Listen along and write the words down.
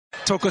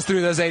talk us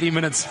through those 80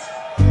 minutes.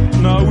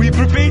 No, we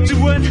prepared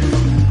to win.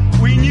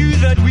 We knew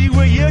that we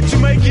were here to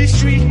make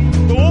history.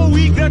 The whole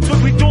week, that's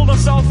what we told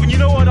ourselves. And you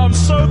know what? I'm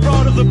so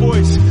proud of the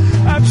boys.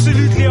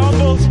 Absolutely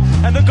humbled.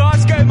 And the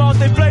guys came out,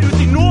 they played with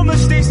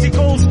enormous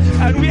testicles,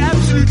 and we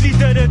absolutely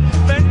did it.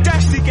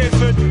 Fantastic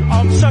effort.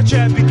 I'm such a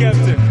happy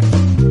captain.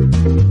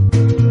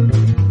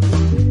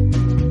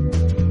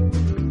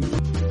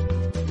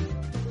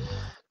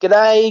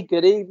 G'day,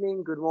 good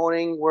evening, good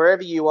morning,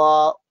 wherever you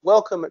are.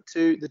 Welcome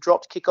to the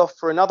Dropped Kickoff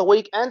for another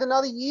week and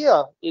another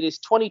year. It is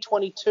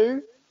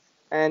 2022,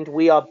 and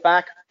we are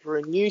back for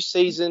a new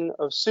season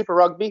of Super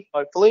Rugby,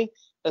 hopefully,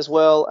 as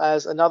well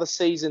as another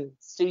season,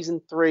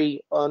 Season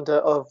 3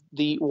 of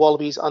the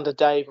Wallabies under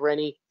Dave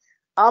Rennie.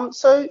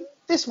 So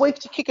this week,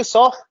 to kick us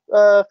off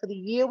for the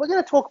year, we're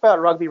going to talk about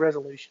rugby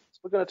resolutions.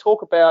 We're going to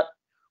talk about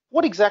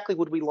what exactly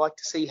would we like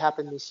to see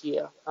happen this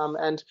year,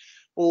 and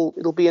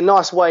it'll be a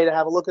nice way to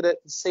have a look at it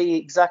and see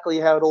exactly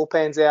how it all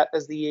pans out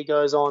as the year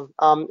goes on.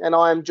 And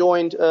I am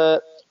joined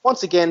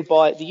once again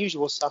by the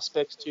usual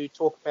suspects to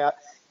talk about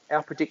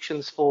our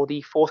predictions for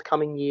the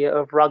forthcoming year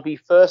of rugby.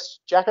 First,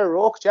 Jack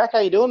O'Rourke. Jack, how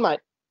you doing, mate?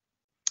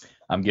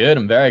 I'm good.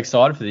 I'm very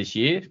excited for this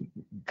year.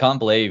 Can't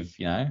believe,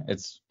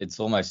 it's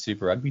almost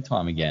Super Rugby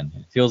time again.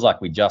 It feels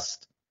like we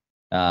just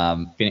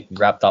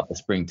wrapped up the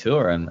spring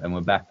tour and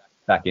we're back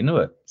into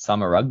it.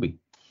 Summer rugby.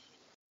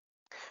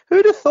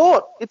 Who'd have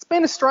thought? It's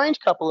been a strange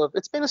couple of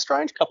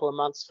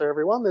months for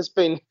everyone. There's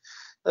been,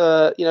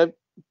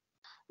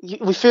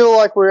 we feel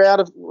like we're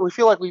out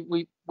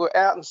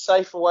and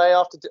safe away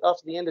after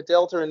the end of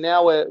Delta, and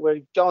now we're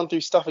going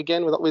through stuff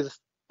again with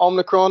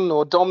Omicron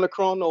or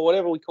Domicron or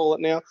whatever we call it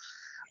now.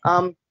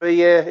 But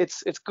yeah,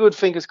 it's good.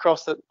 Fingers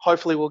crossed that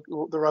hopefully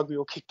the rugby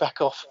will kick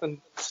back off and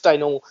stay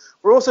normal.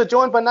 We're also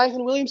joined by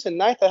Nathan Williamson.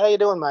 Nathan, how you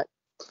doing, mate?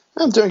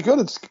 I'm doing good.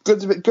 It's good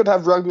to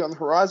have rugby on the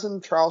horizon.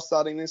 Trial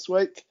starting this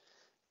week.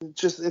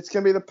 It's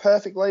going to be the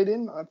perfect lead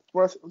in.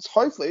 It's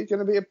hopefully going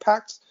to be a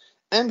packed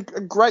and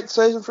a great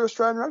season for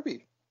Australian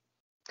rugby.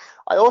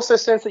 I also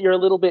sense that you're a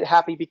little bit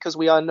happy because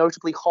we are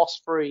notably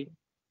host-free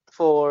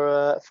for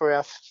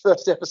our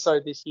first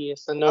episode this year.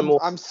 So more.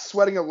 I'm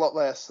sweating a lot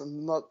less. I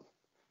know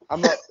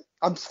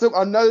there's still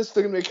going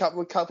to be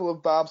a couple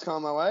of barbs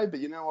coming my way, but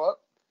you know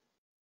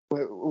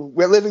what?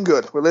 We're living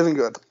good. We're living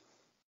good.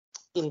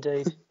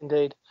 Indeed.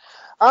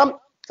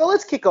 So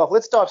let's kick off.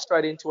 Let's dive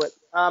straight into it.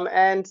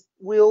 And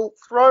we'll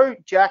throw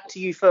Jack to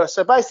you first.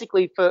 So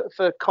basically,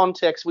 for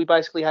context, we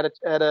basically had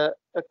a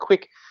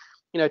quick,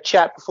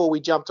 chat before we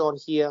jumped on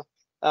here,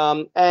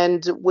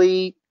 and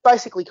we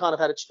basically kind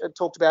of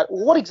talked about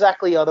what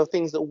exactly are the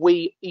things that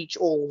we each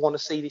all want to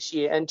see this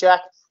year. And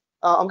Jack,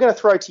 I'm going to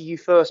throw to you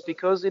first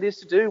because it is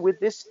to do with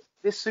this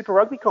Super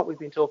Rugby comp we've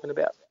been talking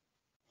about.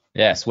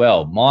 Yes.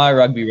 Well, my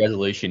rugby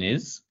resolution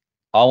is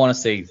I want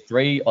to see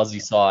 3 Aussie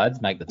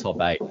sides make the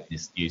top 8 in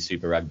this new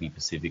Super Rugby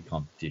Pacific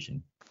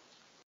competition.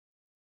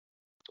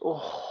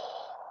 Oh,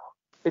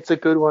 it's a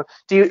good one.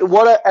 Who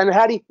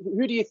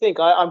do you think?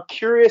 I'm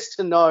curious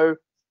to know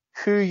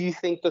who you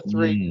think the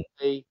 3 will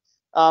be.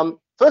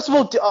 First of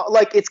all,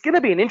 it's going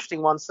to be an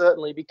interesting one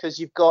certainly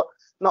because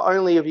not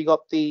only have you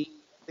got the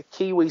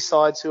Kiwi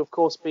sides who have of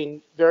course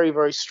been very,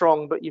 very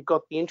strong, but you've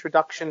got the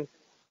introduction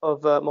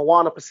of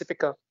Moana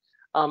Pacifica.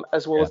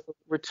 As well as the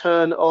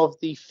return of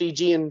the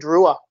Fijian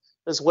Drua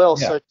as well.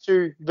 Yeah. So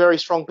 2 very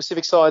strong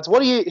Pacific sides. Who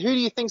do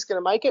you think's going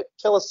to make it?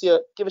 Give us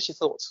your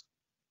thoughts.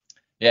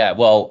 Yeah,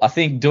 well, I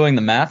think doing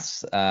the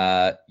maths, 8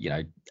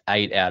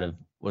 out of,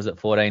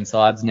 14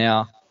 sides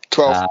now?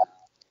 12.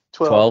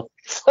 12.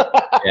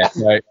 Yeah,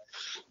 so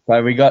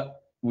we got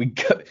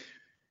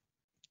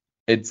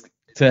it's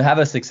to have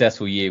a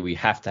successful year, we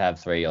have to have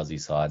 3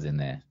 Aussie sides in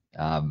there.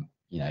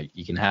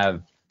 You can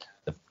have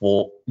the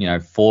 4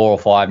 or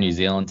 5 New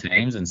Zealand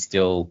teams and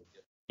still,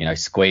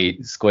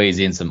 squeeze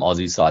in some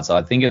Aussie sides. So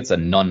I think it's a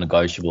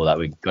non-negotiable that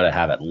we've got to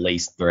have at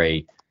least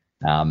 3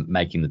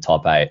 making the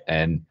top 8.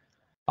 And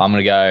I'm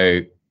going to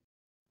go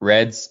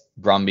Reds,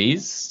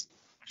 Brumbies,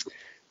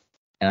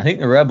 and I think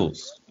the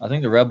Rebels. I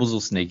think the Rebels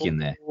will sneak in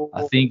there.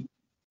 I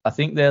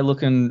think they're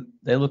looking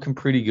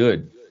pretty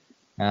good.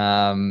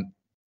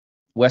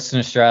 Western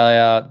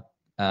Australia,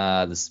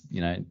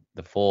 the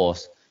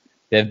Force.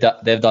 They've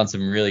done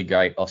some really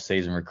great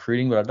off-season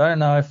recruiting, but I don't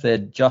know if they're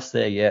just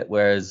there yet.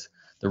 Whereas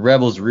the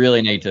Rebels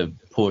really need to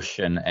push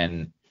and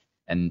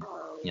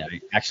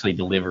actually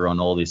deliver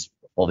on all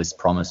this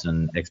promise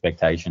and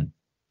expectation.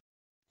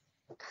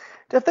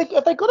 Have they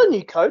got a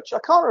new coach? I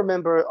can't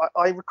remember.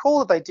 I recall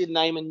that they did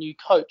name a new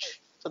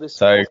coach for this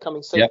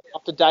forthcoming season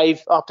after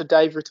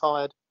Dave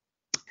retired.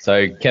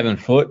 So Kevin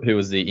Foote, who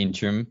was the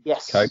interim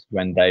coach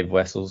when Dave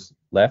Wessels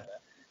left.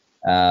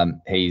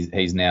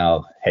 He's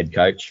now head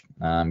coach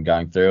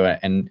going through it.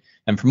 And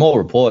from all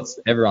reports,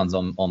 everyone's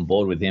on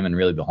board with him and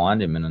really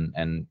behind him.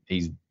 And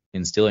he's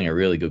instilling a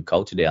really good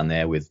culture down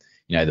there with,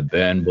 the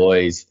Burn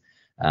boys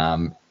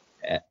and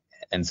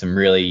some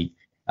really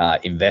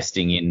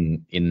investing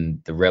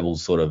in the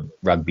Rebels sort of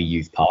rugby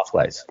youth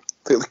pathways.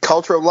 The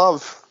culture of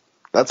love.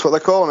 That's what they're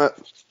calling it.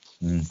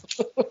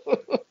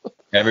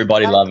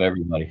 Everybody love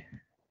everybody.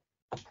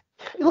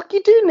 look,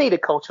 you do need a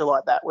culture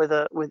like that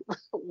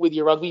with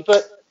your rugby.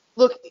 But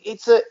look,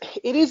 it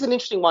is an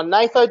interesting one.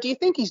 Natho, do you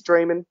think he's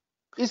dreaming?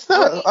 Is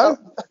No, I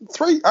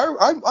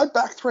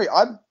back 3.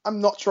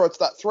 I'm not sure it's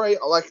that 3.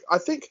 I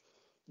think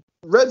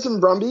Reds and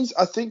Brumbies.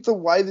 I think the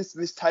way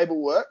this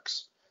table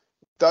works,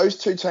 those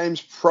two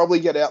teams probably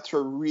get out to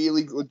a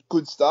really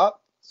good start.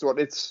 So I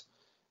think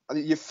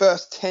your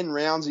first 10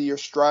 rounds of your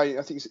Australian,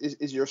 I think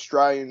is your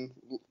Australian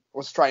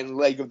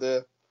leg of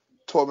the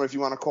tournament, if you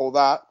want to call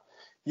that.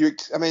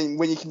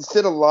 When you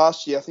consider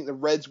last year, I think the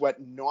Reds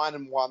went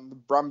 9-1, the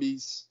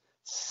Brumbies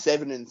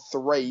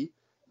 7-3.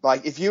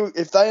 Like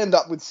if they end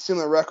up with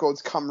similar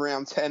records come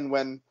round 10,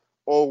 when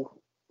all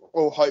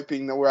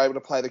hoping that we're able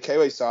to play the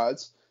Kiwi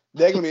sides,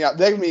 they're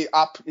gonna be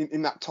up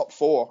in that top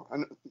 4,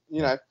 and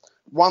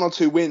 1 or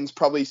 2 wins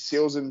probably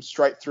seals them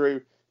straight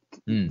through,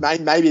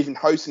 maybe even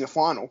hosting a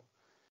final.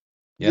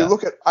 Yeah. You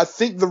look at, I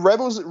think the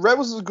Rebels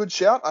is a good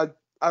shout.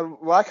 I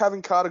like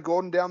having Carter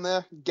Gordon down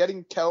there,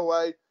 getting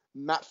Kellaway,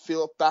 Matt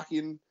Phillip back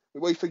in.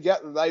 We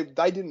forget that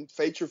they didn't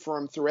feature for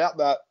him throughout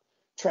that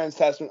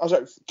Trans-Tasman. Oh,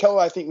 sorry,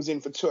 Kellaway I think was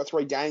in for 2 or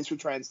 3 games for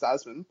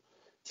Trans-Tasman.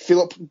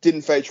 Phillip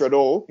didn't feature at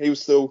all. He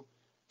was still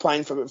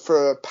playing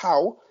for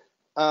Powell.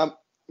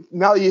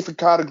 Another year for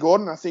Carter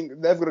Gordon. I think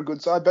they've got a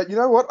good side. But you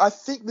know what? I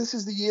think this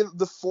is the year that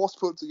the Force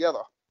put it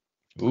together.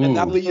 Ooh. And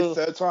that'll be your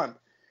third time.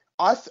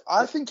 I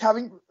think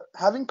having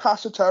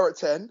Pasatoa at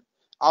 10,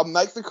 I'll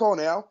make the call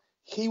now.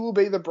 He will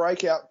be the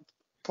breakout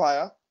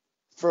player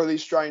for the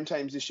Australian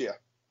teams this year.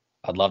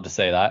 I'd love to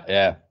see that.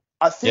 Yeah.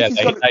 I think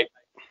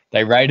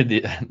they rated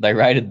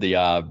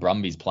the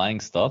Brumbies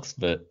playing stocks,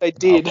 but they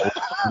did.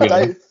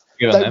 They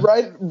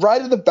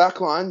rated the back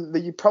line.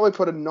 You probably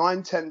put a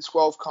 9, 10,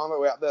 12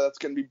 combo out there that's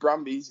going to be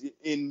Brumbies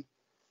in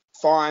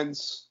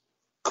Fines,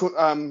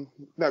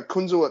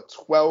 Kunzel at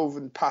 12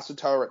 and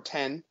Pasatoa at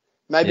 10.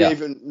 Maybe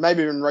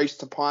even Reece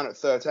Tapine at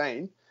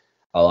 13.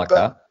 I like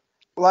that.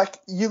 Like,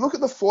 you look at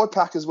the forward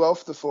pack as well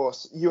for the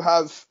Force. You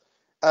have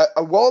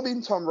a Wallaby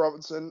in Tom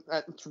Robinson,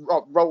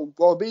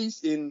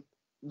 Wallabies in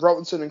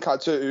Robinson and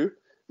Kaitu'u,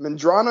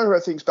 Mandrano, who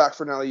I think's back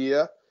for another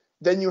year.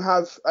 Then you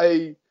have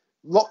a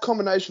lock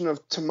combination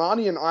of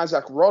Tamani and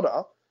Isaac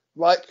Rodder.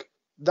 Like,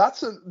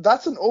 that's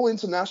an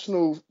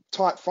all-international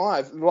type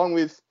 5, along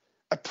with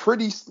a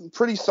pretty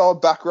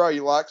solid back row.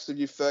 You likes of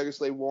your Fergus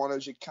Lee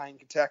Warners, your Kane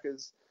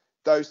Katekas,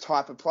 those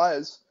type of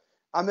players.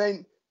 I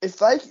mean, if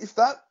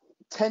that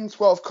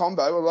 10-12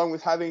 combo, along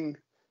with having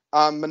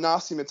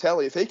Manasi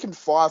Matelli, if he can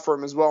fire for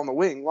him as well on the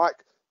wing, like,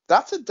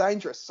 that's a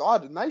dangerous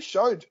side. And they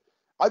showed.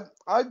 I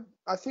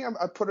think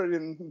I put it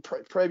in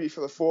preview for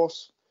the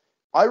Force.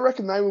 I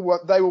reckon they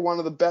were one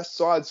of the best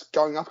sides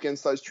going up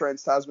against those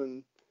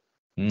Trans-Tasman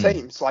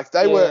teams. Like,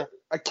 they were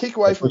a kick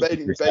away from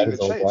beating the Chiefs.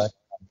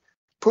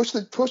 Push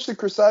the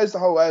Crusaders the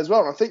whole way as well.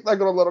 And I think they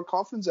got a lot of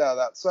confidence out of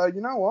that. So,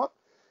 you know what?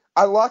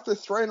 I like the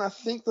 3, and I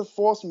think the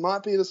Force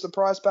might be the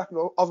surprise pack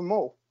of them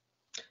all.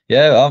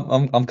 Yeah,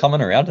 I'm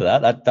coming around to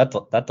that.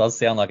 That does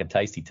sound like a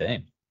tasty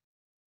team.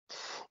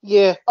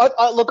 Yeah, I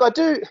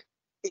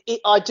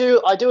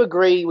do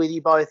agree with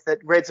you both that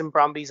Reds and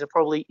Brumbies are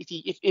probably,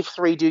 if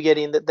 3 do get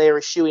in, that they're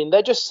a shoe in.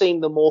 They just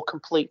seem the more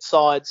complete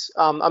sides.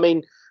 I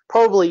mean,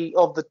 probably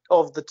of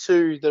the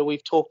 2 that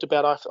we've talked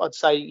about, I'd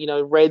say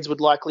Reds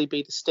would likely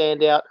be the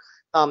standout.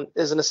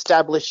 As an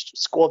established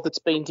squad that's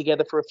been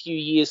together for a few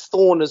years,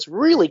 Thorne has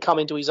really come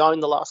into his own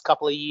the last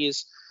couple of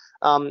years.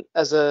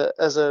 As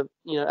the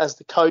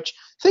coach,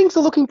 things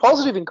are looking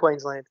positive in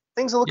Queensland.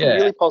 Things are looking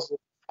really positive.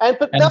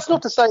 But that's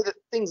not to say that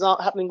things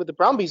aren't happening with the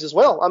Brumbies as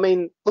well. I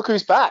mean, look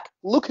who's back.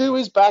 Look who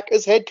is back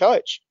as head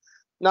coach.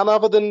 None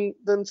other than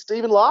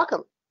Stephen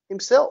Larkham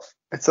himself.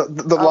 It's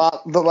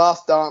the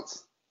last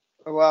dance.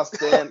 The last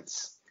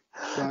dance.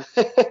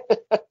 But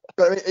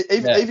I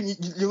mean, even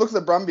you look at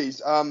the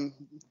Brumbies,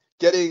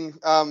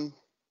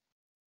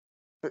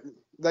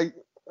 they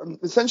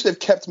essentially have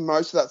kept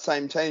most of that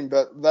same team,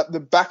 but the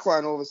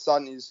backline all of a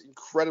sudden is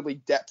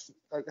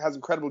has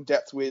incredible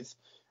depth with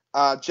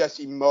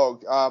Jesse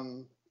Mogg,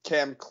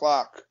 Cam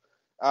Clark,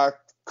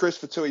 Chris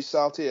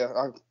Fatui-Saltier.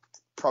 I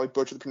probably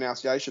butchered the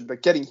pronunciation,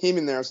 but getting him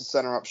in there as a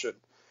centre option,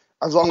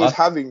 as long as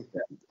having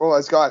all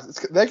those guys,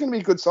 they're going to be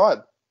a good side.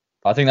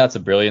 I think that's a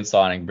brilliant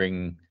signing.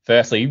 Bringing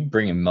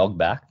Mogg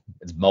back.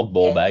 It's Mogg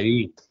ball,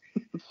 baby.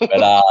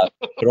 But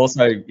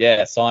also,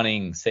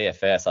 signing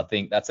CFS. I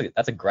think that's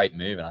a great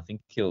move, and I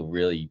think he'll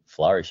really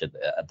flourish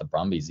at the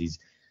Brumbies. He's,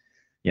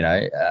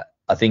 I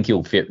think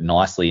he'll fit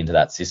nicely into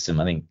that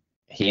system. I think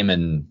him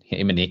and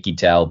Icky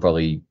Tal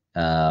probably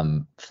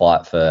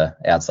fight for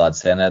outside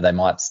centre. They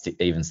might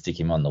even stick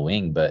him on the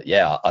wing, but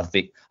I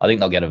think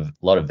they'll get a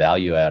lot of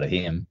value out of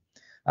him.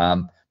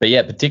 But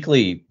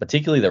particularly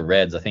the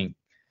Reds. I think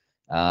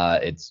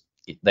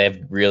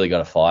they've really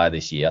got a fire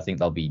this year. I think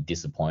they'll be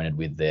disappointed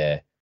with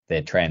their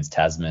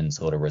Trans-Tasman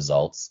sort of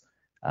results,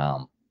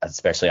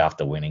 especially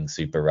after winning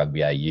Super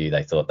Rugby AU.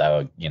 They thought they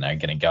were, going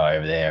to go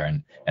over there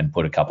and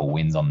put a couple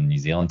wins on the New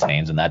Zealand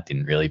teams, and that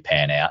didn't really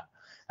pan out.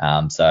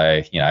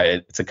 So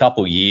it's a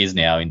couple years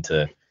now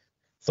into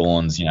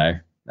Thorne's,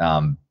 big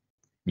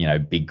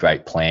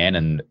great plan,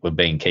 and we've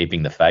been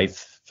keeping the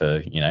faith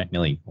for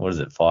nearly, what is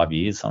it, 5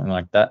 years, something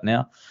like that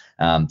now.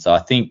 So I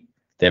think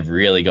they've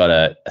really got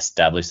to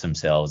establish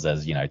themselves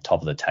as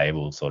top of the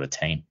table sort of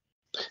team.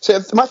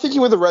 So my thinking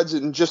with the Reds,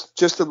 and just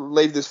to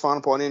leave this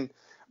final point in,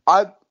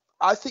 I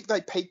think they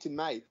peaked in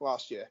May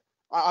last year.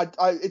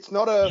 It's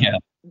not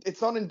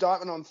an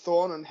indictment on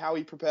Thorne and how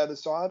he prepared the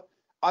side.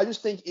 I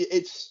just think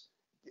it's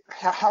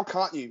how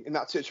can't you in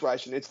that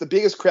situation? It's the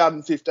biggest crowd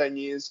in 15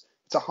 years.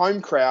 It's a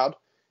home crowd.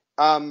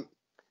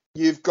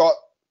 You've got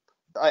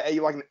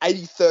like an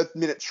 83rd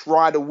minute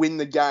try to win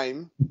the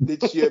game.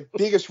 It's your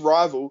biggest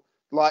rival.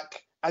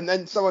 And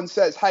then someone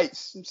says, hey,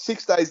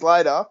 6 days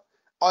later,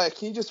 oh, yeah,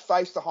 can you just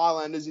face the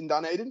Highlanders in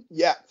Dunedin?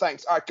 Yeah,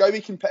 thanks. All right, go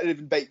be competitive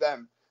and beat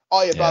them.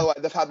 Oh, yeah, by the way,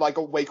 they've had like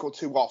a week or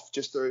two off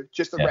just the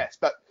rest.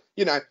 But,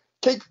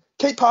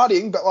 keep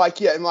partying. But,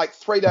 in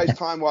 3 days'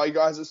 time while you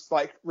guys are,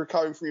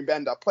 recovering from your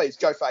bender, please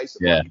go face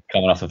it. Yeah,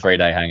 coming off a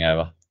 3-day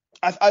hangover.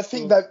 I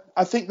think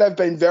they've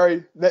been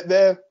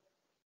they're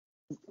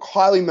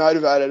highly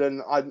motivated,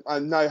 and I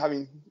know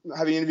having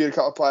interviewed a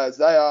couple of players,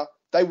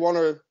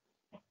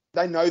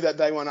 they know that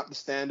they went up the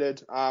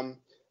standard.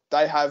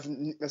 They have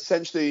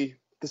essentially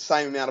the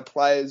same amount of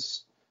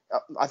players.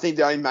 I think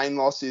the only main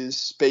loss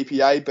is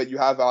BPA, but you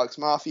have Alex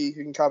Murphy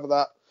who can cover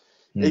that.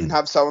 You can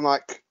have someone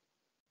like,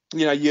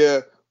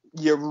 your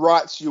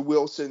Wrights, your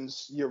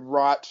Wilsons, your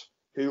Wright,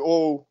 who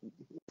all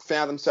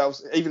found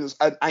themselves, even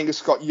Angus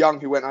Scott Young,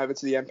 who went over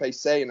to the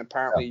NPC and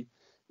apparently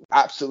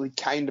absolutely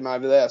caned them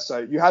over there. So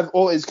you have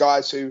all these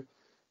guys who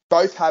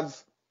both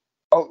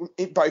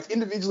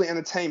individually and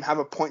a team have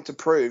a point to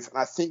prove. And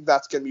I think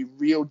that's going to be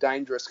real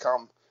dangerous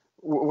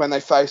when they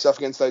face off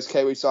against those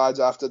Kiwi sides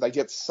after they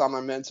get some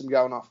momentum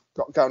going off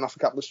a couple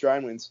of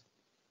Australian wins.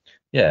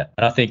 Yeah,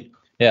 and I think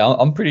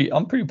I'm pretty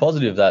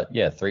positive that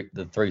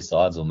the three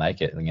sides will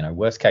make it.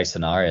 Worst case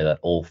scenario that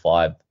all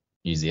 5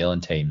 New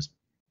Zealand teams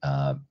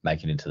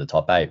make it into the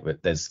top 8,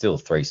 but there's still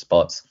 3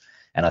 spots.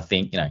 And I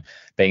think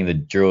being the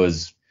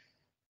Drewers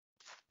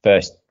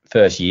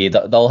first year,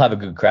 they'll have a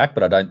good crack,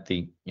 but I don't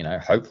think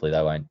hopefully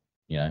they won't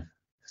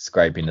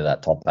scrape into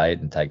that top 8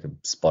 and take a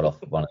spot off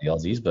one of the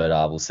Aussies, but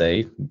we'll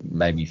see.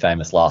 Maybe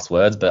famous last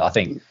words, but I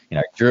think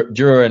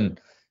Drua and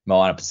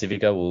Moana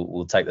Pacifica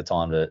will take the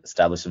time to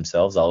establish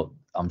themselves.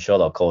 I'm sure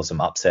they'll cause some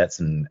upsets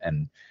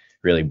and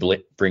really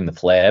bring the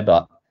flair,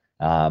 but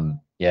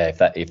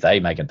if they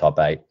make a top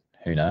 8,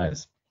 who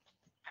knows?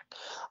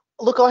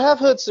 Look, I have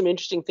heard some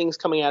interesting things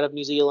coming out of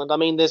New Zealand. I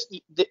mean, there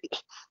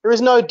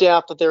is no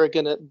doubt that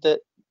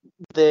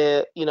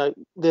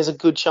there's a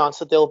good chance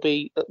that there'll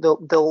be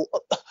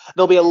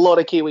a lot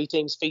of Kiwi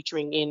teams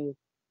featuring in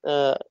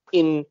the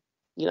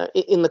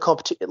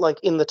competition,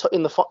 in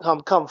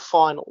the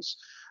finals.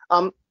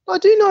 I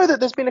do know that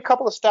there's been a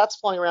couple of stats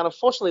flying around.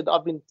 Unfortunately,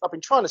 I've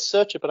been trying to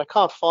search it, but I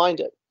can't find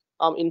it.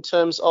 In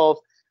terms of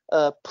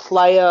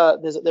player,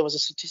 there was a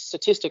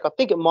statistic. I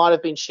think it might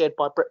have been shared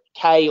by Brett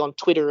Kay on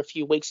Twitter a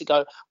few weeks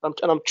ago, and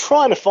I'm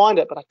trying to find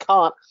it, but I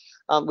can't,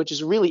 which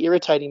is really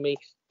irritating me.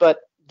 But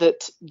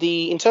that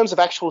in terms of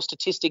actual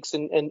statistics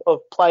and of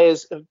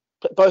players,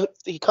 both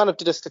he kind of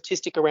did a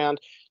statistic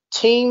around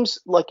teams,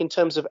 in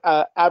terms of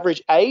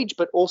average age,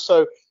 but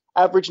also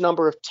average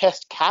number of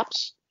test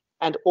caps,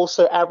 and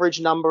also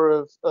average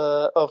number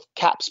of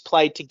caps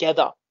played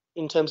together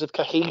in terms of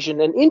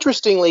cohesion. And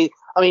interestingly,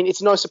 I mean,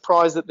 it's no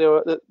surprise that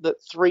that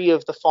 3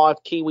 of the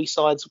 5 Kiwi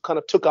sides kind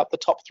of took up the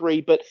top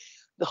 3, but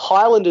the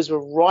Highlanders were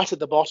right at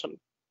the bottom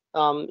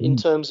in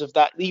terms of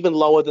that, even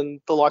lower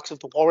than the likes of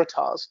the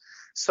Waratahs.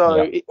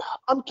 So,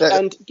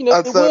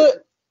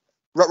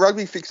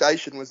 Rugby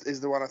Fixation is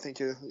the one I think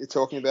you're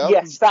talking about.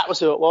 Yes, that was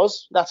who it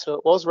was. That's who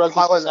it was. Rugby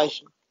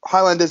Fixation.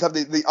 Highlanders have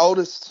the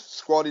oldest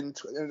squad in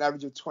an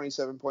average of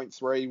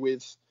 27.3,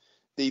 with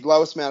the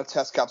lowest amount of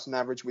test caps on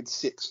average with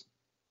 6.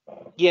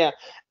 Yeah,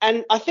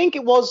 and I think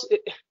it was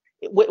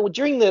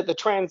during the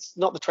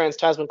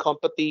Trans-Tasman comp,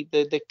 but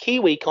the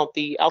Kiwi comp,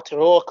 the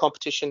Aotearoa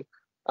competition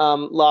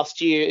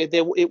last year,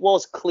 it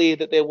was clear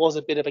that there was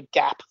a bit of a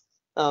gap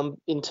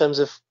in terms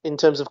of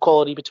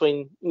quality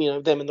between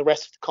them and the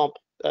rest of the comp.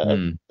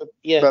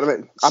 Yeah, but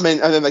I mean,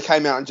 and then they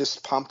came out and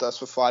just pumped us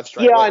for 5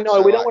 straight. Yeah, I know.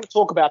 So we don't want to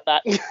talk about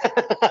that.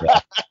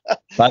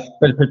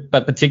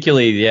 But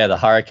particularly, the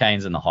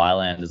Hurricanes and the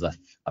Highlanders,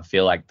 I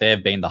feel like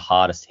they've been the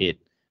hardest hit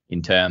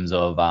in terms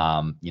of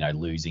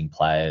losing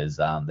players.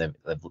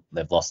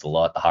 They've lost a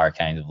lot. The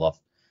Hurricanes have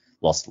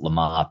lost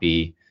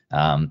Lamapi.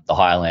 The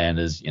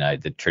Highlanders, they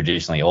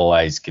traditionally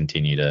always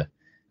continue to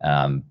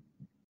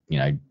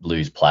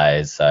lose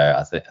players. So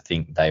I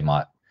think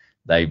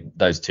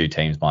those 2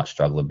 teams might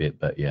struggle a bit,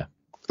 but yeah.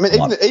 I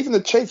mean, even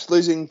the Chiefs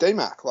losing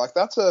D-Mac,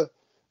 that's a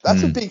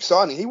big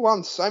signing. He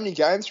won so many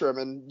games for him,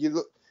 and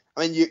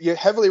you're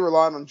heavily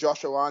relying on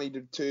Josh Alani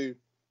to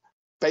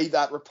be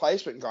that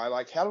replacement guy.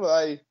 How do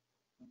they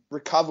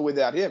recover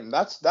without him?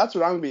 That's what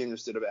I'm gonna be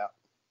interested about.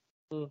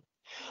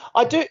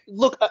 I do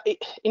look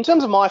in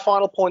terms of my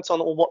final points on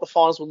what the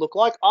finals will look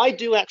like. I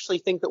do actually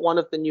think that one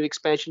of the new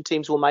expansion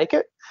teams will make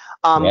it.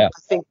 I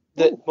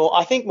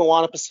think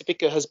Moana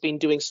Pacifica has been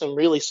doing some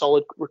really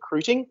solid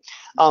recruiting.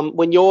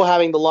 When you're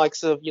having the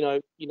likes of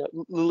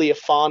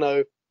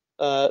Liliafano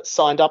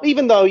signed up,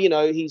 even though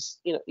he's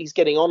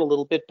getting on a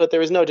little bit, but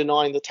there is no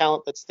denying the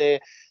talent that's there.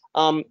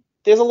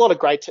 There's a lot of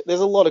great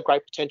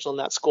potential in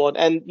that squad,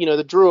 and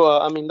the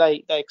Drua, I mean,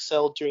 they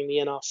excelled during the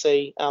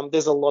NRC.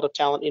 There's a lot of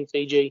talent in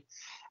Fiji,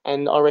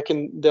 and I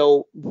reckon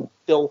they'll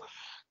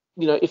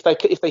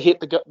if they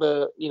hit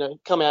the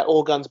come out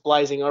all guns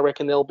blazing, I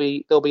reckon they'll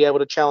be able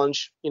to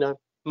challenge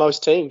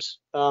most teams.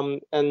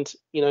 And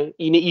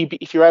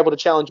if you're able to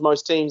challenge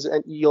most teams,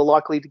 and you're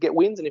likely to get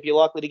wins, and if you're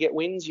likely to get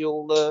wins,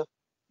 you'll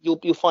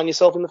find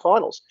yourself in the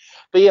finals.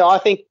 But yeah, I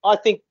think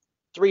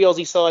 3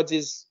 Aussie sides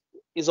is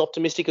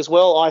optimistic as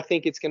well. I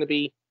think it's going to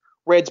be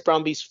Reds,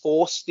 Brumbies,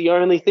 Force. The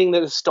only thing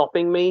that is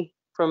stopping me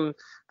from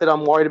that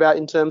I'm worried about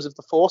in terms of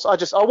the Force, I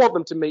want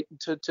them to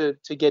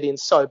get in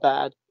so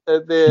bad.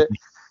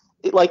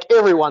 Like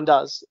everyone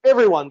does,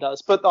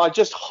 but I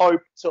just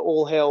hope to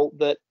all hell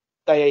that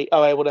they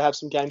are able to have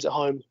some games at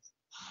home,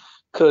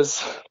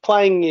 because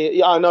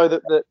playing, I know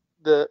that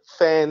the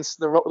fans,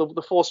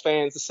 the Force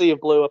fans, the Sea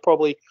of Blue, are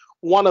probably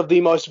one of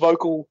the most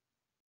vocal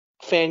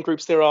fan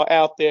groups there are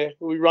out there.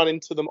 We run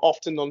into them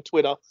often on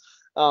Twitter,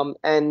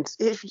 and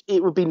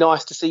it would be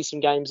nice to see some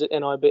games at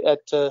NIB.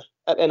 At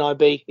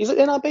NIB, is it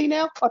NIB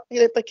now? I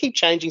think they keep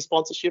changing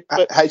sponsorship.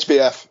 But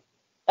HBF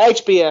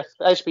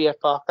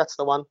Park, that's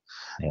the one.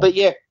 Yeah. But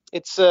yeah,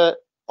 it's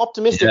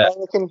optimistic. Yeah. I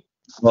reckon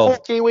 4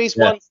 Kiwis,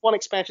 one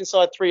expansion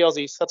side, 3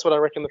 Aussies. That's what I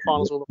reckon the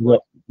finals will look like.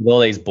 With all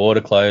these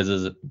border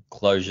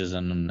closures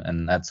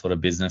and that sort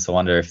of business, I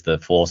wonder if the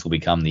Force will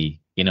become the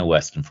inner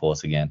Western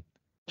Force again.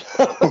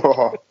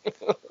 That'll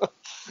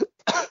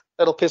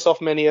piss off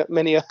many a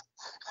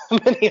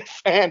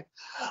fan.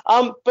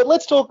 But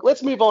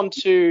let's move on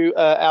to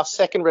our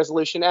second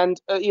resolution. And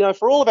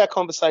for all of our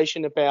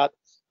conversation about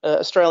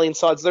Australian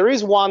sides, there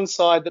is one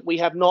side that we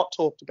have not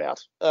talked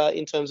about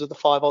in terms of the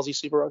 5 Aussie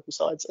Super Rugby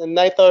sides. And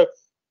Natho,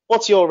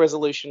 what's your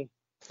resolution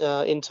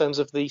in terms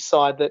of the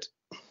side that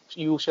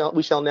we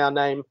shall now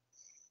name?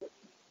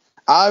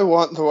 I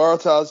want the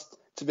Waratahs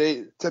to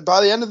by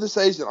the end of the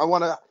season, I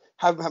want to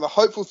have a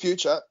hopeful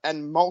future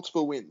and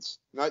multiple wins.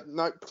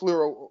 No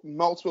plural,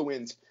 multiple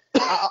wins.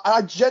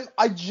 I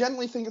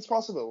genuinely think it's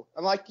possible.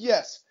 And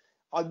yes,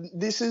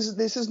 this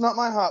is not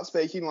my heart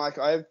speaking.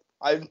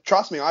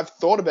 Trust me, I've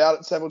thought about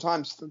it several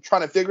times,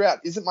 trying to figure out,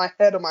 is it my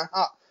head or my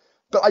heart?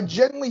 But I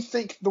genuinely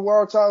think the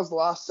Waratahs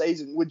last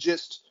season were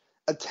just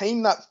a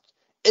team that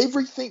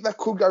everything that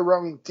could go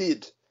wrong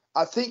did.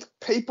 I think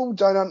people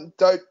don't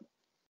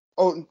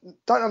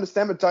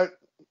understand, but don't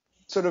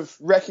sort of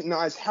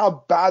recognize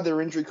how bad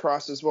their injury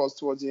crisis was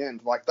towards the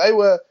end. They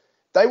were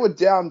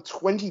down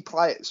 20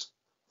 players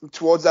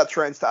towards that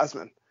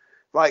Trans-Tasman.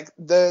 I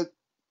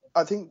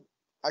think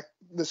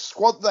the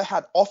squad they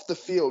had off the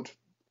field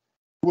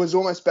was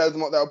almost better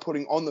than what they were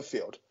putting on the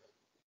field.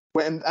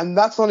 And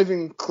that's not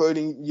even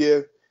including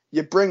you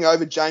bring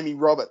over Jamie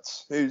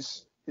Roberts,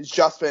 who's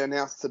just been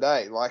announced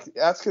today.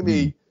 That's going to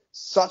be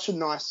such a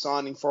nice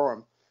signing for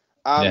him.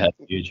 Yeah,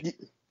 huge.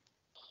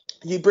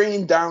 You bring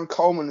in Darren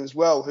Coleman as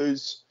well,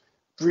 who's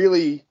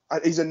really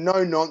he's a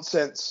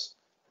no-nonsense,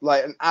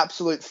 an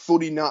absolute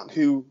footy nut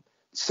who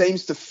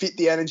seems to fit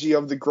the energy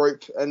of the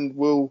group and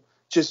will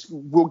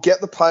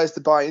get the players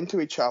to buy into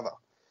each other.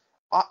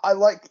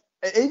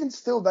 Even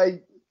still,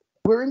 they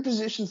were in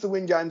positions to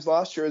win games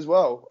last year as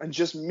well and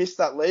just missed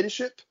that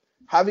leadership.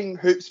 Having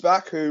Hoops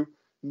back, who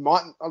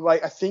might,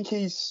 I think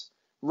he's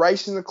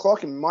racing the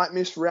clock and might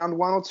miss round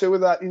 1 or 2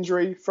 with that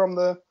injury from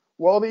the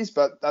Wallabies,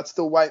 but that's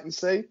still wait and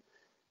see.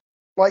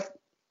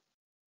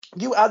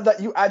 You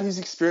add his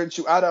experience,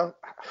 you add a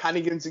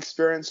Hannigan's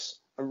experience,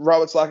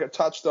 Roberts, like I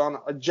touched on,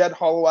 a Jed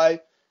Holloway,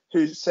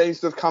 who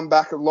seems to have come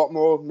back a lot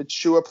more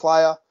mature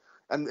player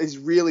and is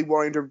really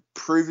wanting to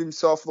prove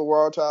himself for the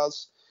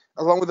Waratahs,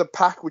 along with a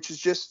pack, which is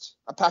just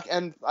a pack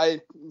and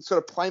a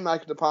sort of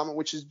playmaker department,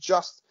 which has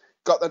just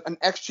got an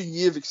extra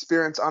year of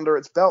experience under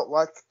its belt.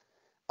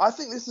 I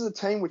think this is a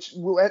team which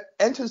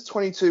enters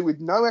 22 with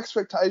no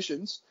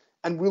expectations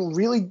and will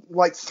really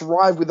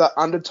thrive with that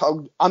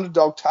underdog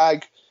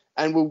tag,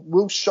 and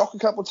will shock a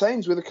couple of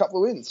teams with a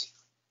couple of wins.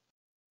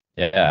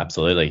 Yeah,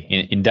 absolutely.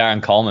 In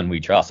Darren Coleman,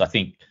 we trust. I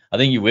think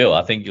you will.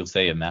 I think you'll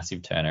see a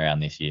massive turnaround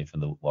this year for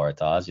the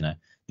Waratahs.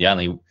 The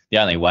only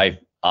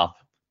way up.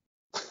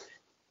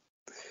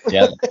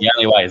 Yeah, the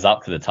only way is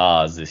up for the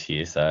Tars this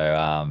year. So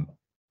I'm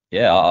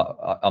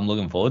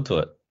looking forward to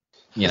it.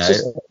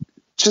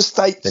 Just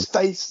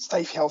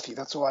stay healthy.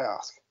 That's all I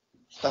ask.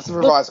 That's the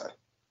proviso.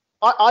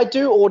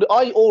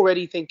 I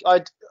already think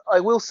I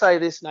will say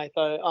this,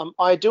 Natho.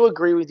 I do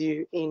agree with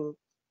you in.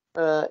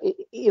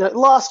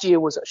 Last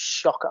year was a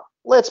shocker.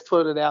 Let's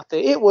put it out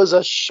there. It was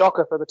a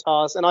shocker for the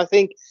Tars, and I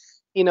think,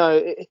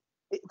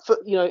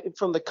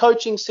 from the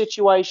coaching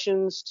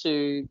situations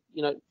to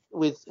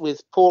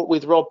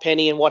with Rob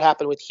Penny and what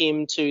happened with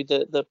him to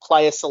the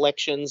player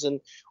selections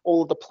and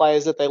all of the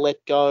players that they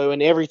let go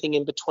and everything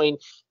in between,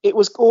 it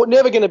was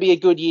never going to be a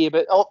good year.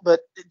 But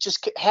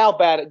just how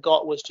bad it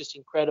got was just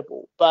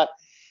incredible. But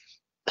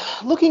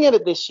looking at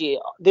it this year,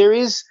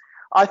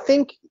 I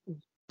think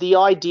the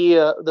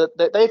idea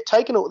that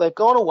they've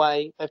gone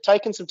away, they've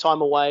taken some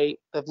time away,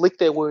 they've licked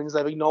their wounds,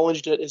 they've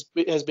acknowledged it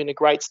has been a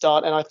great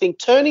start. And I think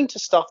turning to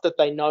stuff that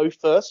they know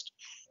first,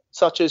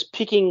 such as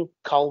picking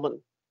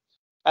Coleman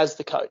as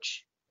the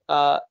coach,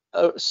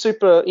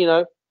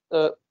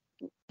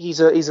 he's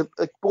a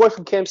boy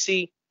from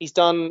Kempsey. He's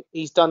done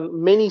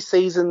many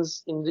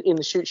seasons in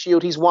the Shute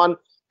Shield. He's won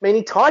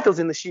many titles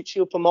in the Shute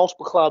Shield for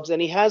multiple clubs, and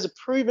he has a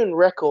proven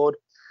record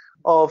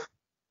of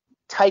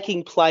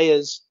taking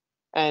players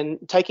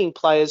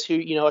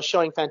who are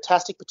showing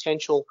fantastic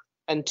potential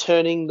and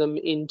turning them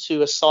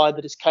into a side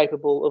that is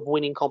capable of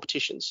winning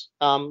competitions.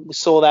 We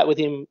saw that with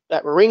him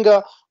at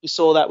Warringah. We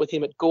saw that with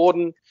him at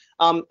Gordon.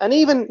 And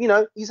even,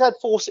 he's had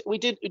we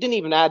didn't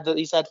even add that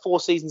he's had 4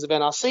 seasons of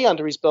NRC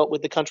under his belt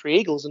with the Country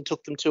Eagles and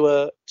took them to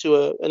an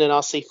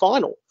NRC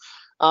final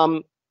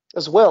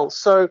as well.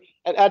 So,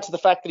 and add to the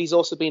fact that he's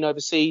also been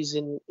overseas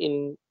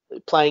in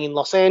playing in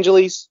Los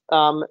Angeles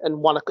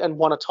and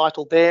won a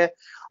title there.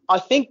 I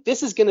think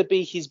this is going to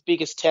be his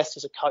biggest test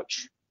as a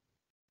coach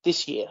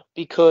this year,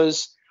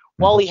 because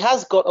while he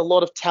has got a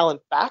lot of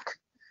talent back,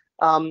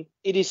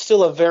 it is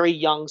still a very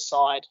young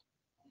side,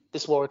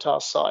 this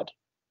Waratahs side.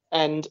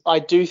 And I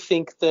do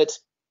think that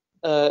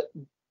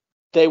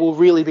they will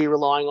really be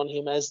relying on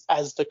him as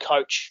the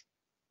coach.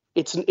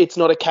 It's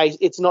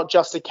not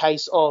just a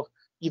case of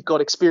you've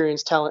got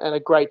experienced talent and a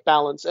great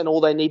balance, and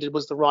all they needed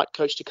was the right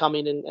coach to come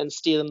in and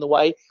steer them the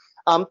way.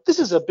 This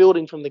is a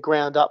building from the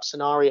ground up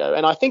scenario,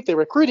 and I think the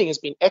recruiting has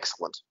been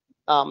excellent.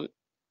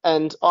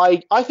 And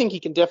I think he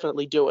can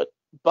definitely do it,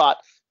 but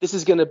this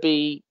is going to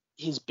be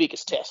his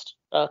biggest test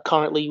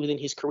currently within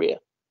his career.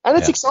 And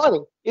it's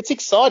exciting. It's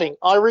exciting.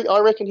 I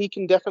reckon he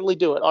can definitely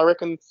do it. I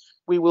reckon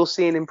we will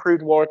see an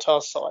improved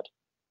Waratahs side.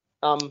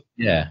 And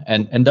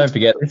don't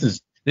forget,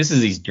 this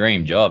is his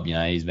dream job.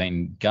 He's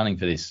been gunning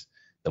for the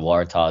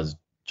Waratahs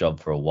job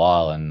for a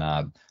while, and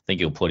I think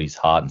he'll put his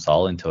heart and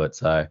soul into it.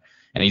 So,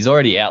 and he's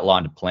already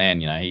outlined a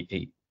plan.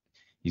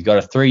 He's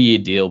got a 3-year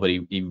deal, but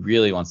he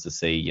really wants to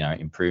see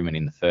improvement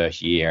in the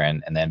first year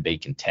and then be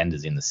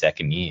contenders in the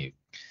second year.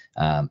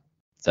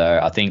 So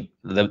I think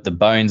the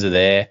bones are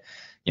there.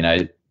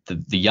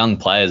 The young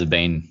players have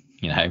been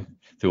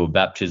through a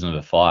baptism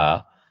of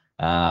fire,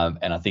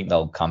 and I think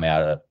they'll come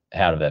out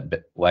of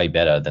it way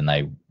better than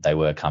they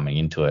were coming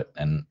into it.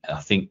 And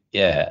I think,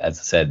 as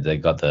I said, they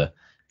got the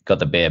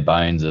bare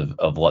bones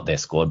of what their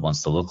squad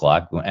wants to look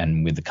like,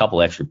 and with a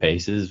couple extra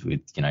pieces,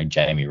 with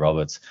Jamie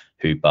Roberts,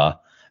 Hooper,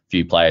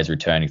 few players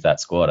returning to that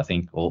squad, I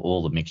think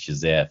all the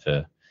mixtures there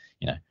for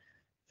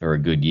a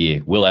good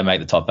year. Will they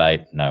make the top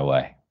 8? No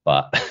way,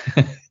 but.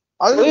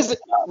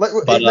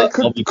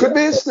 Could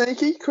be a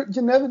sneaky.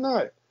 You never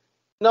know.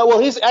 No, well,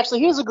 here's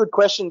a good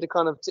question to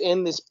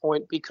end this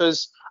point,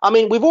 because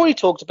we've already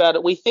talked about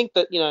it. We think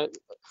that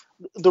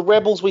the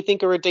Rebels we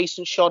think are a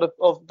decent shot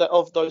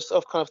of those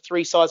kind of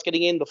 3 sides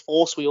getting in. The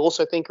Force we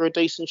also think are a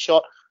decent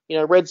shot.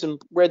 Reds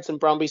and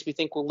Brumbies we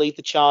think will lead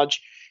the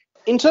charge.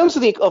 In terms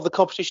of the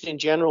competition in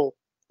general,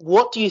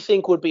 what do you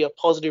think would be a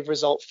positive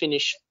result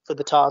finish for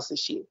the Tars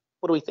this year?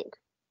 What do we think?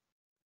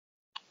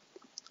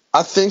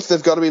 I think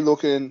they've got to be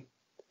looking.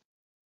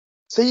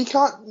 So you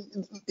can't.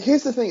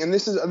 Here's the thing, and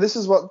this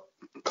is what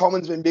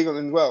Coleman's been big on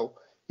as well.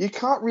 You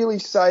can't really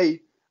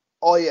say,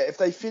 if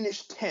they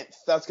finish 10th,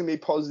 that's going to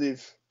be a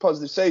positive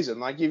season.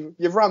 Like you've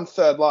run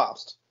 3rd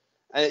last,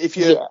 and if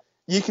you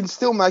can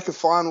still make a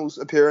finals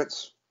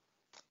appearance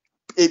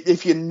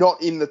if you're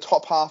not in the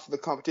top half of the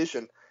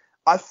competition.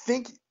 I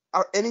think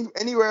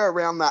anywhere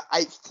around that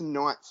 8th to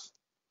 9th,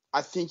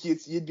 I think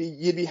you'd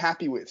be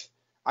happy with.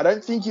 I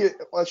don't think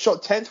a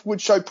shot 10th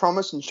would show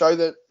promise and show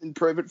that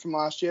improvement from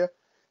last year,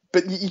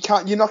 but you're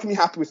not going to be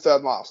happy with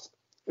 3rd last.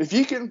 If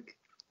you can,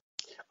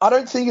 I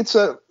don't think it's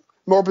a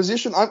more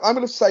position. I'm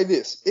going to say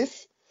this: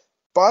 if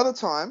by the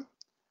time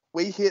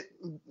we hit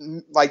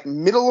like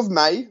middle of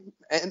May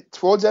and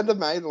towards the end of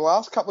May, the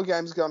last couple of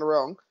games have gone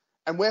wrong,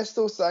 and we're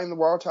still saying the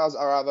Waratahs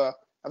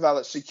have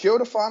either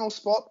secured a final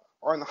spot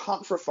or in the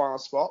hunt for a final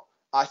spot,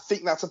 I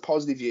think that's a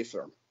positive year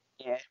for them.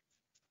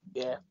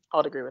 Yeah,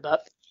 I'd agree with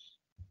that.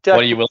 What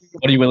are you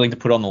willing to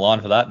put on the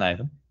line for that,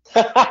 Nathan?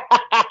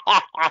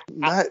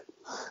 Mate,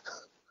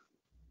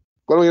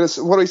 what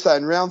are we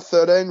saying? Round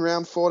 13,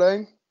 round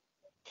 14?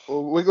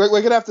 Well, we're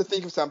going to have to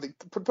think of something.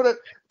 Put it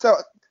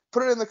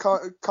in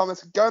the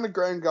comments. Go into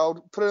Green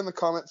Gold. Put it in the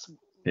comments.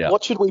 Yeah.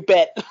 What should we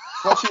bet?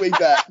 I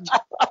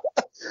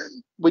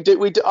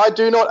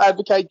do not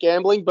advocate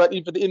gambling, but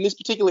in this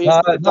particular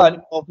instance,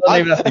 I'm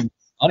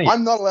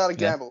not allowed to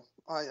gamble.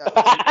 Let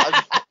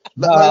me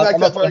make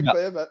that very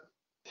clear. But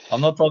I'm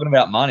not talking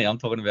about money. I'm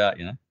talking about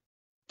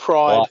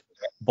pride.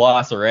 Buy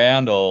us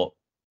around or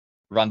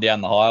run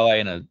down the highway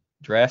in a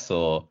dress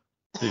or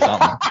do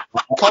something.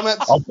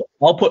 Comments. I'll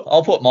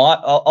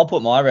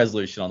put my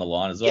resolution on the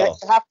line as well.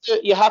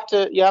 You have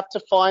to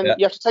find. Yeah.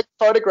 You have to take a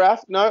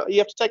photograph. No, you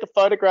have to take a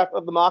photograph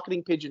of the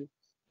marketing pigeon.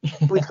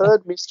 We've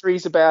heard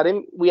mysteries about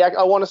him.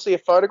 I want to see a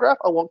photograph.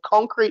 I want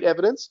concrete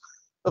evidence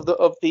of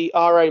the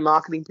RA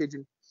marketing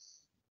pigeon.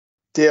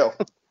 Deal.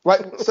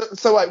 Wait.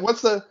 So wait.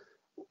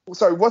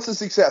 Sorry, what's the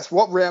success?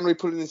 What round are we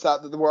putting this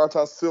at that the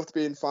Waratahs still have to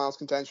be in finals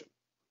contention?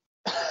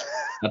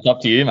 That's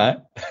up to you, mate.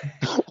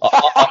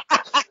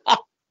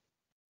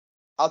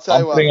 I'll tell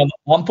you what.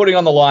 I'm putting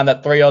on the line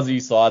that 3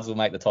 Aussie sides will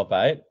make the top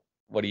 8.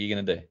 What are you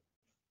going to do?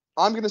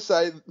 I'm going to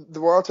say the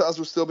Waratahs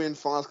will still be in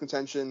finals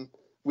contention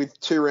with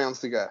 2 rounds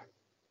to go.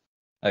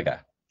 Okay,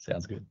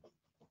 sounds good.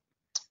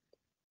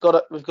 Got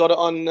it. We've got it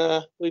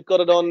on. We've got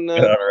it on.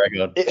 Get it on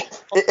record.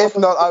 If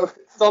not,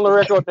 it's on the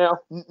record now.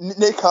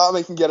 Nick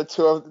Hartley can get a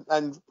tour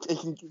and he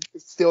can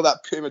steal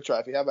that Puma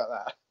trophy. How about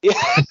that? Yeah.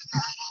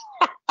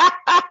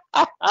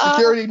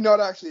 Security not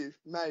active.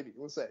 Maybe.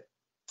 We'll see.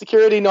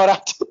 Security not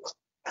active.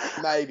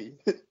 Maybe.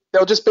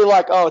 They'll just be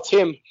like, oh, it's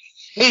him.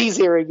 He's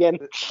here again.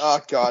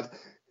 Oh, God.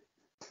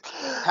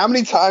 How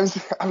many times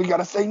have we got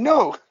to say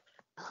no?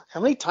 How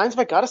many times have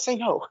I got to say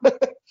no?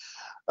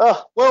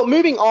 Well,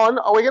 moving on,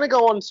 we're going to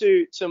go on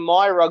to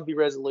my rugby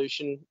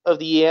resolution of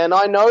the year, and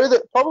I know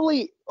that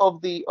probably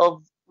of the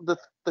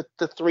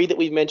 3 that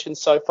we've mentioned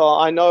so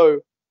far, I know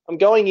I'm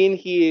going in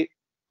here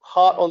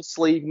heart on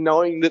sleeve,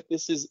 knowing that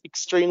this is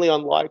extremely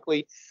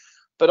unlikely,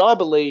 but I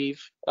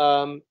believe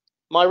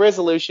my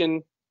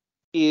resolution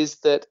is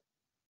that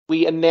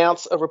we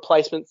announce a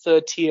replacement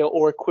 3rd tier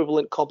or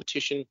equivalent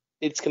competition.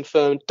 It's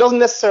confirmed. Doesn't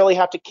necessarily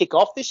have to kick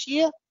off this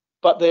year,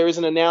 but there is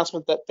an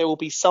announcement that there will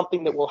be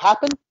something that will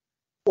happen,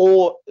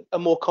 or a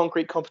more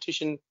concrete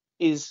competition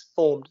is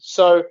formed.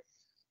 So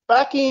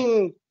back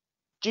in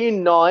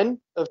June 9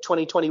 of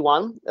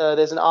 2021,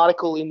 there's an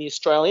article in The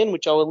Australian,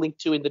 which I will link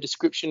to in the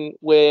description,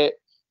 where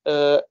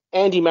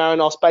Andy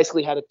Marinos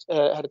basically had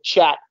a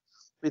chat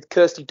with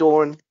Kirsty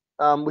Doran,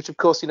 which of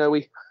course,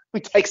 we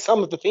take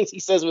some of the things he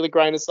says with a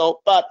grain of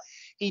salt, but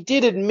he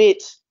did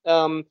admit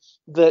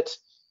that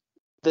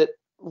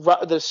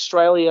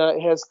Australia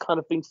has kind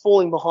of been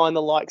falling behind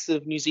the likes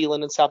of New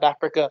Zealand and South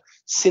Africa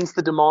since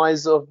the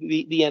demise of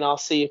the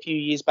NRC a few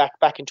years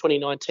back in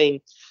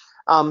 2019.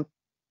 And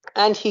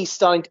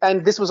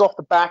this was off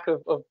the back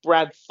of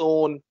Brad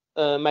Thorne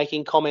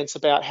making comments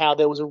about how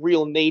there was a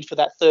real need for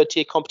that 3rd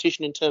tier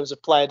competition in terms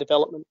of player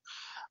development.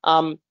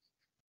 And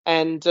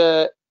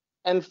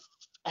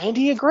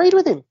Andy agreed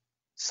with him.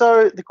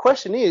 So the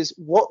question is,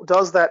 what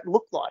does that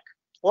look like?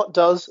 What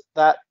does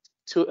that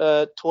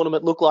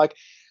tournament look like?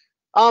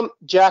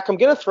 Jack, I'm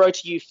going to throw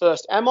to you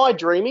first. Am I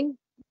dreaming?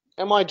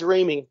 Am I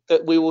dreaming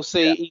that we will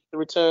see the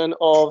return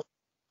of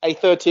a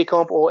 3rd tier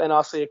comp or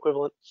NRC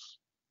equivalent?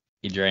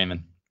 You're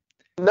dreaming.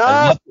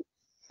 No.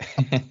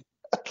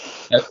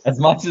 As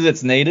much as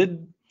it's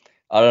needed,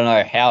 I don't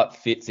know how it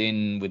fits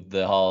in with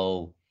the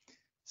whole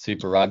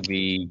Super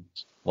Rugby,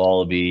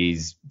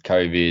 Wallabies,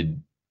 COVID,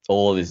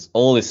 all this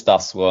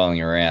stuff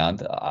swirling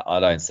around. I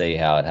don't see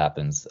how it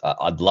happens.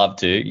 I'd love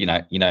to. You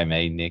know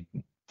me, Nick.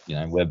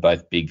 We're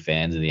both big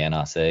fans of the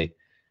NRC.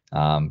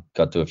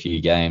 Got to a few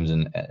games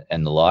and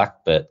the like,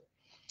 but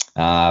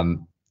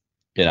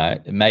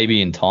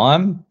maybe in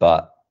time.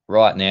 But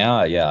right now,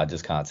 I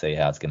just can't see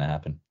how it's going to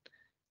happen.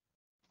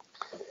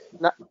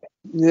 No.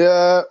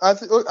 Yeah,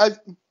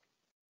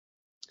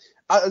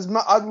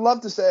 I'd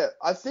love to say it.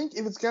 I think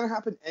if it's going to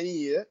happen any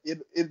year,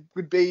 it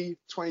would be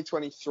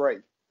 2023.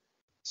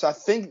 So I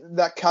think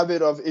that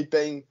caveat of it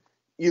being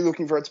you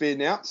looking for it to be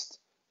announced,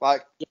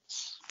 like.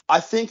 Yes. I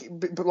think,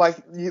 but like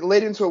you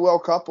lead into a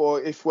World Cup, or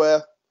if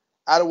we're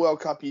at a World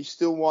Cup, you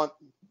still want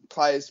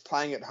players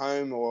playing at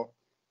home or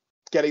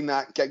getting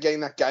that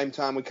game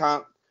time. We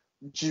can't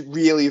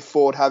really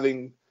afford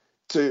having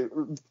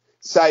to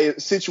say a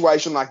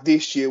situation like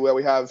this year where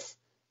we have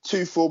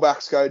 2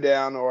 fullbacks go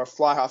down or a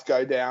fly half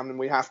go down, and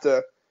we have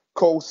to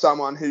call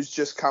someone who's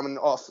just coming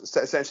off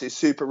essentially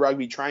Super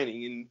Rugby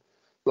training in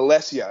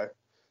Lalesio.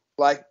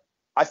 Like,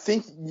 I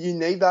think you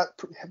need that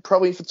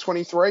probably for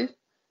 23.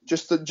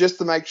 Just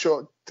to make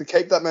sure to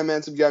keep that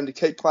momentum going, to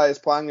keep players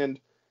playing, and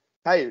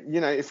hey,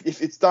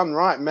 if it's done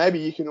right, maybe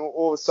you can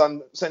all of a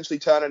sudden essentially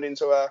turn it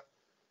into a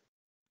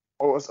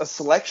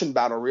selection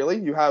battle. Really,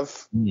 you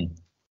have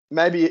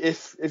maybe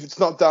if it's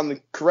not done the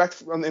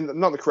correct,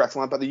 not the correct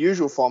one, but the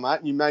usual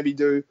format, you maybe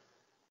do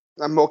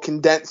a more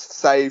condensed,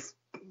 say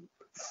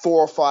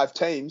 4 or 5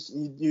 teams.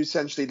 You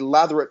essentially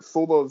lather it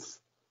full of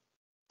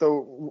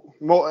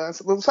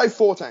let's say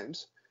 4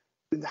 teams.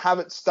 Have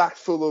it stacked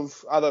full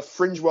of either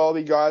fringe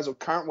Wallaby guys or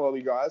current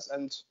Wallaby guys,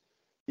 and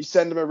you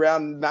send them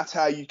around, and that's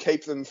how you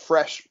keep them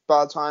fresh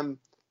by the time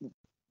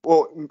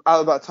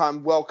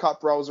World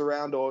Cup rolls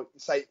around, or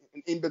say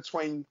an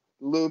in-between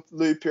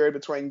loop period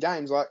between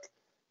games. Like,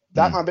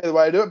 that might be the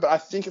way to do it, but I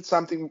think it's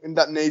something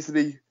that needs to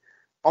be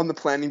on the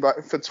planning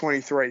for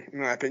 23, in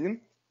my opinion.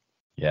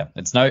 Yeah,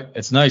 it's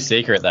no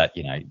secret that,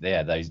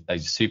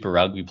 those Super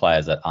Rugby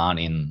players that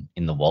aren't in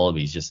the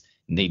Wallabies just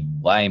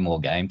need way more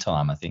game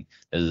time. I think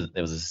there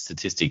was a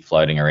statistic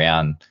floating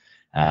around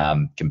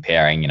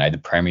comparing, the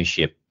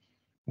Premiership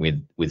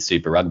with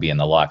Super Rugby, and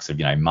the likes of,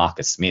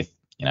 Marcus Smith.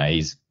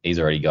 He's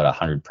already got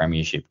 100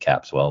 Premiership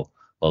caps, while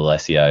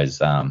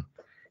Lesio's on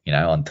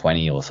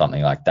 20 or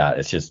something like that.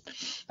 It's just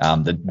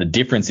the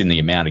difference in the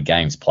amount of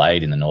games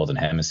played in the Northern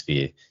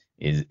Hemisphere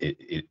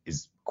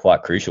is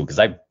quite crucial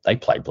because they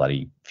play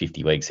bloody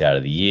 50 weeks out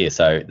of the year.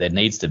 So there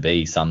needs to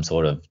be some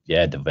sort of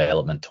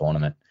development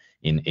tournament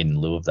in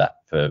lieu of that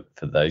for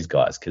those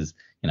guys, because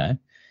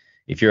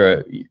if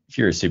you're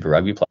a Super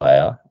Rugby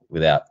player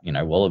without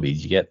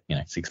Wallabies, you get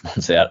 6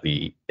 months out of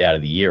the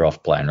year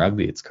off playing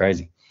rugby. It's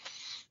crazy.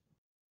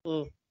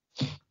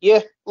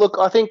 Yeah, look,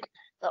 I think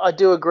I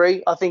do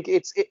agree. I think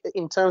it's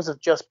in terms of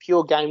just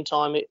pure game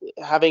time,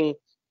 having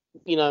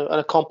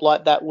a comp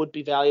like that would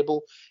be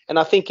valuable. And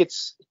I think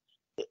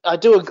I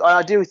do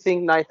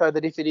think, Nathan,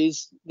 that if it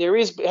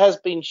has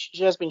been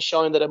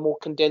shown that a more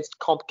condensed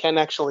comp can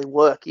actually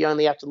work. You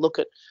only have to look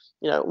at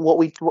what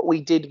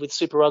we did with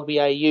Super Rugby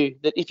AU,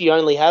 that if you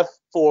only have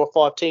 4 or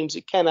 5 teams,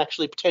 it can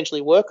actually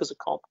potentially work as a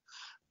comp.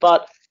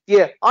 But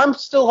yeah, I'm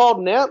still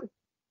holding out.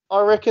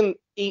 I reckon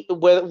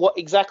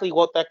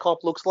what that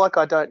comp looks like,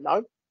 I don't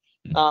know.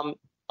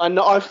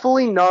 I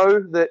fully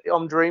know that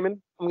I'm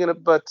dreaming.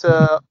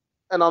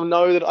 And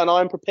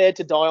I'm prepared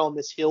to die on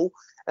this hill,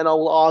 and I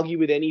will argue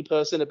with any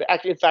person.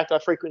 In fact, I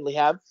frequently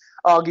have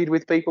argued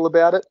with people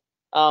about it.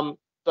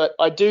 But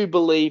I do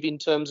believe, in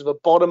terms of a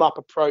bottom-up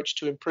approach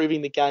to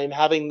improving the game,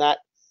 having that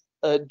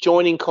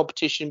joining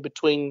competition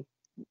between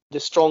the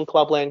strong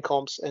clubland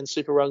comps and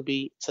Super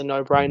Rugby, it's a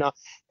no-brainer.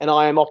 And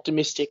I am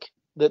optimistic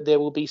that there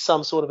will be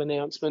some sort of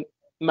announcement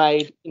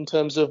made in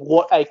terms of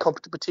what a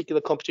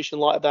particular competition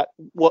like that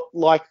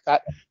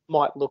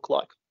might look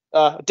like.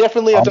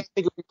 Definitely, I don't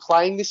think we'll be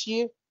playing this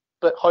year,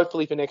 but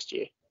hopefully for next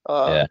year.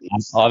 I've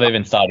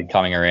even started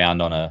coming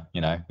around on a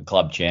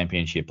club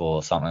championship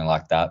or something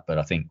like that, but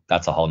I think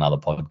that's a whole nother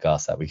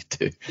podcast that we could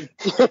do.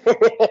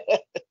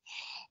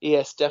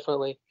 Yes,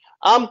 definitely.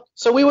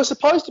 So we were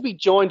supposed to be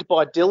joined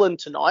by Dylan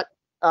tonight,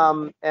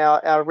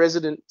 our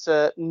resident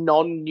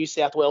non-New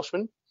South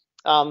Welshman,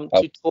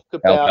 to talk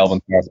about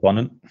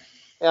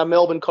our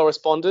Melbourne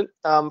correspondent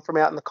from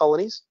out in the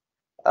colonies,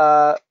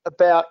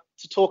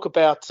 to talk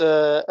about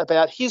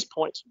his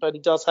point, but he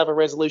does have a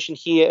resolution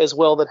here as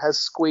well that has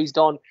squeezed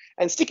on.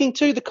 And sticking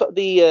to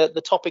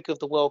the topic of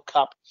the World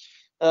Cup,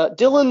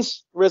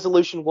 Dylan's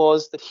resolution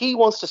was that he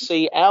wants to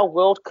see our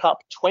World Cup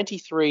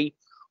 23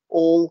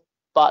 all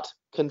but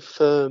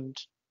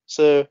confirmed.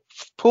 So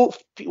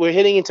we're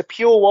heading into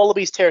pure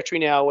Wallabies territory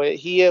now. We're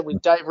here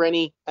with Dave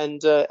Rennie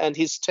and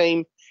his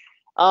team.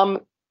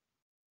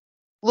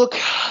 Look,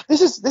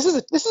 this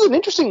is an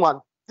interesting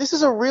one. This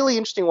is a really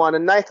interesting one,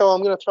 and Nathan,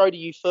 I'm going to throw to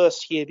you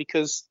first here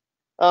because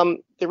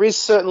there is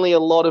certainly a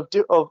lot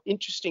of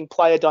interesting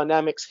player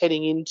dynamics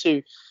heading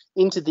into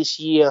this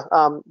year.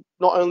 Not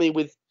only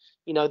with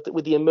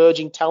with the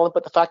emerging talent,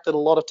 but the fact that a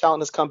lot of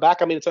talent has come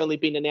back. I mean, it's only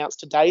been announced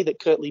today that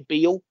Kurtley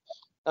Beale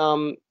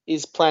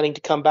is planning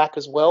to come back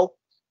as well,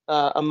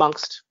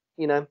 amongst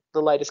the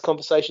latest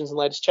conversations and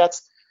latest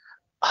chats.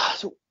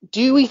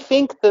 Do we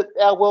think that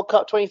our World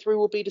Cup 23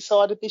 will be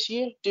decided this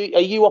year?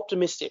 Are you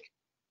optimistic?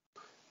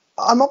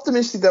 I'm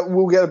optimistic that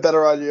we'll get a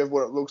better idea of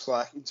what it looks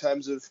like in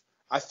terms of,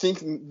 I think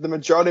the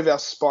majority of our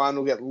spine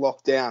will get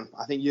locked down.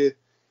 I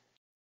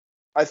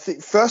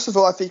think first of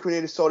all, I think we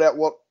need to sort out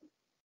what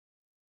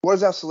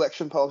does our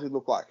selection policy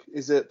look like?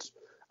 Is it,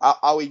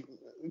 are we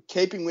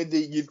keeping with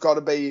you've got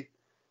to be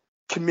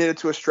committed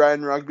to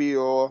Australian rugby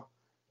or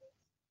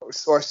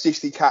a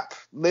 60 cap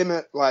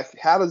limit? Like,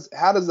 how does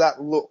that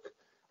look?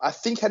 I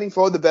think heading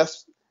forward, the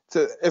best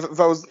if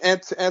I was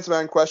to answer my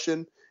own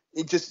question,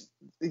 it just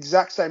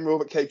exact same rule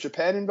but keep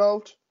Japan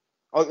involved.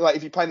 Or, like,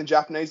 if you play in the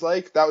Japanese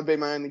league, that would be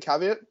my only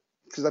caveat,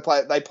 because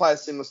they play a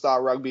similar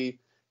style rugby.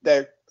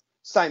 They're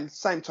same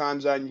time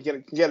zone.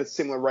 You get a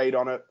similar read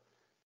on it.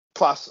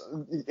 Plus,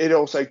 it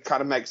also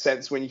kind of makes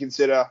sense when you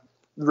consider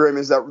the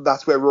rumours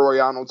that's where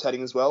Rory Arnold's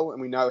heading as well, and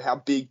we know how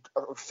big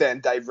a fan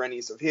Dave Rennie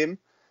is of him.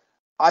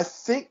 I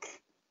think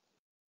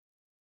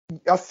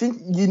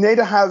you need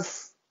to have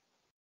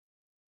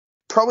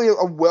probably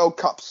a World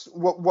Cup,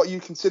 what you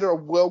consider a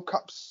World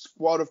Cup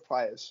squad of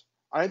players.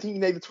 I don't think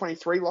you need the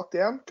 23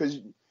 lockdown, because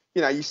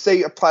you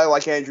see a player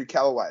like Andrew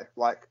Callaway,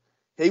 like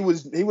he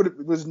was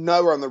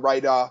nowhere on the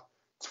radar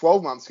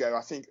 12 months ago.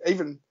 I think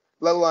even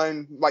let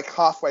alone like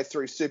halfway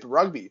through Super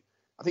Rugby.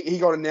 I think he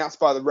got announced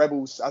by the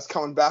Rebels as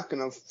coming back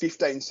in a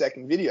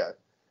 15-second video,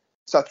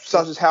 such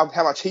as how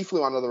much he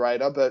flew under the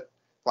radar. But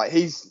like,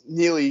 he's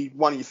nearly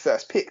one of your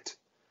first picked.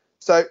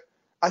 So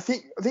I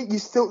think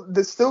there's still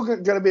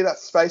going to be that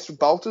space for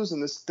bolters,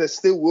 and there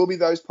still will be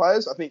those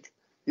players. I think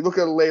you look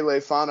at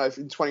Lele Fano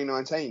in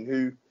 2019,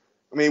 who,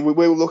 I mean, we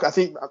will look. I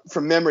think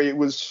from memory it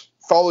was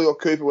Foley or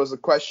Cooper was the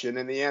question,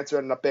 and the answer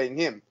ended up being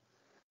him.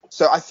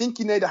 So I think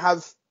you need to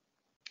have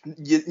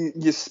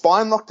your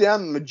spine locked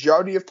down, the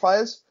majority of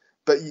players,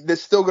 but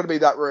there's still got to be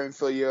that room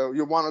for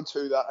your one or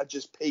two that are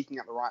just peaking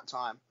at the right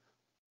time.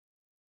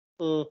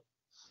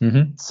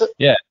 Mm-hmm. So,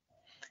 yeah,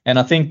 and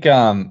I think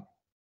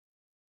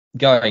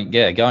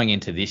going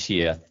into this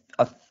year,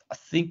 I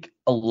think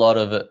a lot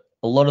of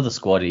the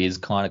squad is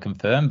kind of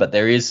confirmed, but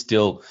there is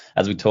still,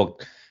 as we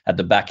talked at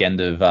the back end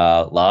of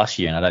last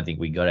year, and I don't think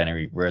we got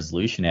any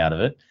resolution out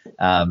of it.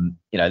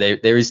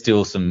 There is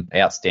still some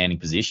outstanding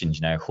positions.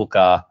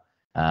 Hooker,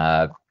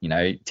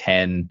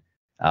 10,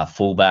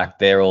 fullback,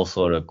 they're all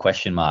sort of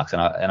question marks.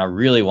 And I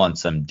really want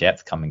some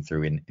depth coming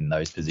through in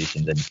those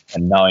positions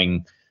and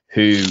knowing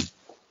who's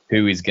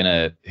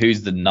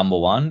the number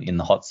one in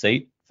the hot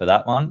seat for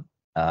that one.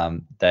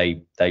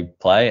 They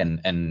play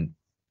and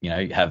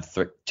have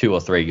 2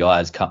 or 3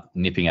 guys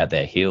nipping at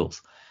their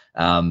heels.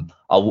 I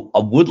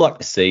would like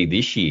to see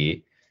this year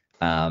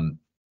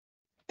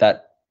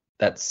that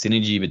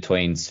synergy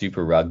between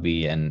Super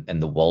Rugby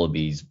and the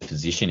Wallabies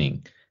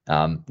positioning.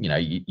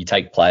 You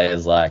take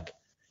players like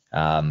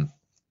Paisami.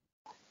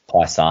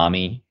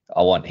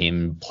 I want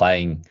him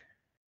playing.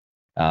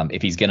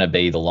 If he's going to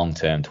be the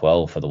long-term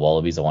 12 for the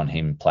Wallabies, I want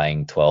him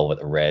playing 12 at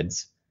the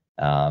Reds.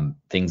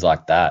 Things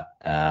like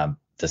that.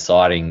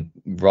 Deciding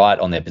right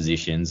on their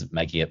positions,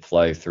 making it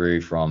flow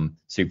through from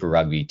Super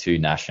Rugby to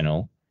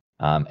national,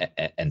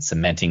 and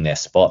cementing their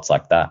spots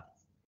like that.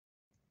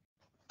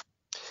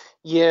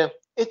 Yeah,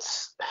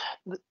 it's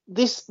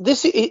this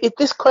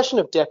question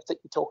of depth that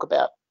you talk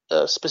about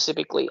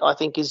specifically, I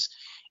think is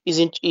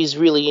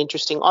really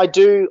interesting. I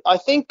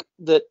think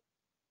that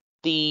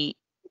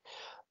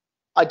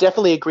I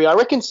definitely agree. I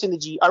reckon the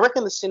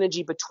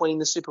synergy between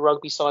the Super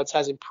Rugby sides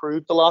has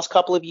improved the last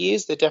couple of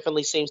years. There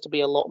definitely seems to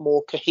be a lot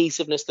more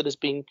cohesiveness that has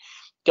been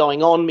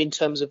going on in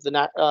terms of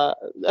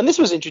and this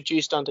was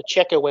introduced under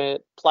Checker, where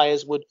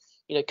players would,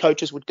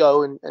 coaches would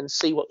go and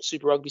see what the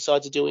Super Rugby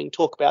sides are doing,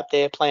 talk about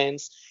their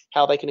plans,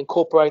 how they can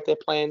incorporate their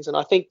plans. And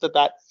I think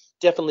that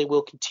definitely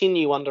will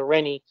continue under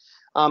Rennie,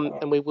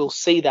 and we will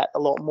see that a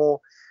lot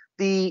more.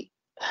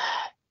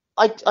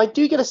 I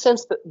do get a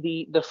sense that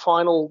the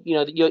final,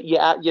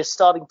 your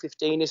starting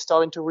 15 is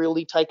starting to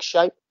really take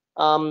shape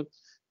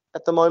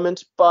at the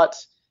moment. But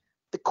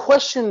the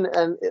question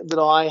that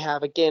I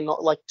have, again,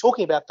 not like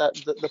talking about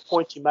the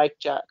point you make,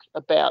 Jack,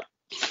 about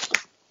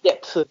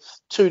depth of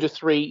 2 to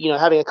 3,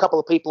 having a couple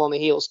of people on the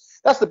heels,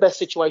 that's the best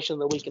situation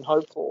that we can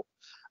hope for.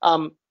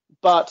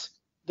 But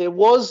there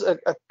was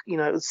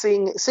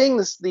seeing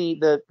this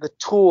the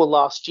tour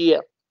last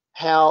year,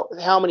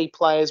 how many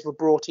players were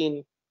brought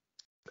in.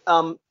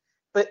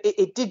 But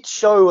it did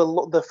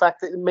show the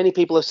fact that many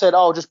people have said,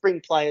 "Oh, just bring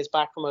players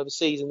back from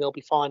overseas and they'll be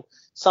fine."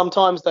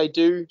 Sometimes they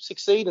do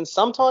succeed, and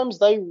sometimes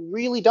they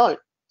really don't.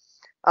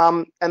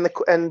 I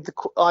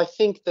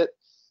think that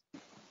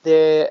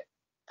there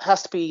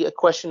has to be a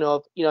question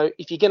of,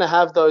 if you're going to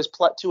have those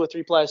 2 or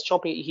 3 players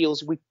chomping at your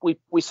heels,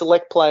 we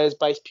select players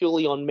based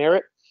purely on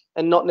merit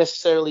and not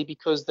necessarily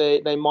because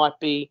they might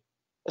be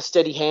a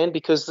steady hand,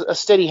 because a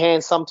steady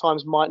hand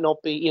sometimes might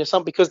not be,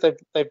 because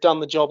they've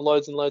done the job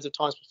loads and loads of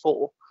times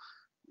before.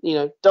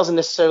 Doesn't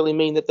necessarily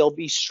mean that they'll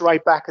be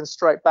straight back in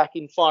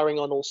firing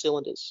on all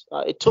cylinders.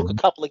 It took a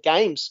couple of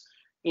games,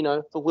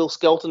 for Will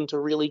Skelton to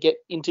really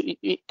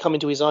come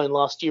into his own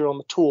last year on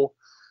the tour.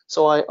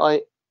 So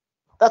I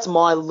that's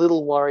my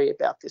little worry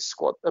about this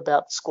squad,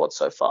 about the squad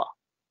so far.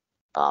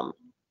 I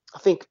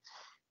think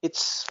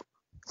it's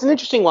an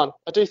interesting one.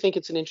 I do think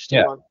it's an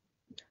interesting one.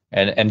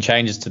 And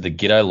changes to the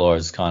Giteau law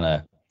is kind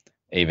of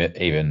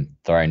even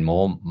throwing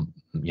more,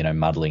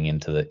 muddling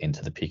into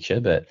the picture,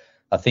 but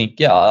I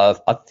think, I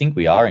think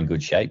we are in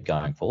good shape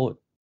going forward.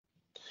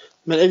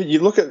 I mean, if you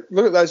look at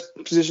those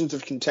positions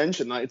of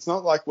contention, like, it's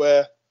not like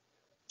we're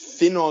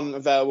thin on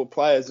available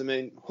players. I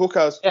mean,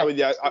 Hooker's probably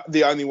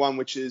the only one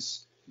which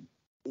is,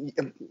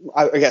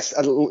 I guess,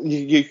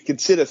 you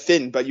consider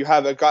thin, but you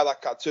have a guy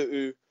like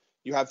Katu'u.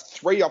 You have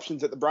 3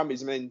 options at the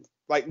Brumbies. I mean,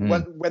 like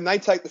when they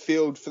take the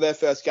field for their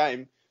first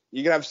game,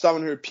 you're going to have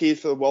someone who appears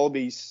for the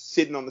Wallabies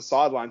sitting on the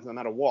sidelines no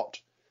matter what.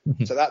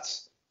 So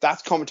that's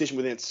competition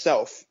within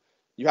itself.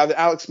 You have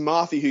Alex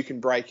Marthy who can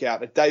break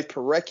out, a Dave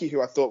Parecki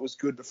who I thought was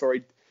good before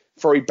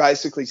he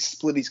basically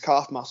split his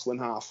calf muscle in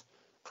half.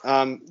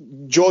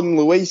 Jordan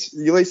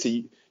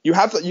Ulisi, you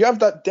have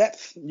that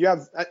depth. You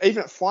have,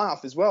 even at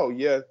fly-off as well,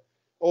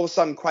 all of a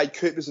sudden Quade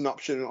Cooper's an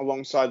option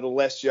alongside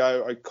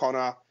Alessio,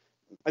 O'Connor.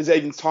 There's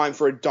even time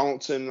for a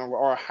Donaldson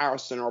or a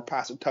Harrison or a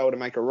Pasatoa to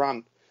make a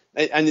run.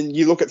 And then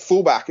you look at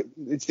fullback,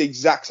 it's the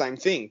exact same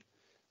thing.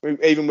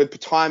 Even with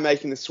Patai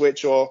making the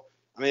switch, or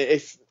I mean,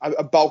 if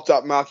a bulked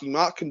up Marky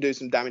Mark can do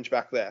some damage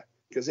back there,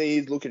 because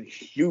he's looking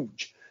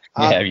huge.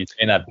 Have you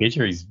seen that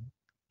picture? He's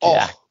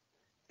jacked.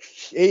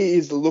 He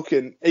is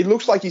looking. He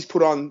looks like he's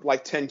put on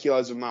like 10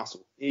 kilos of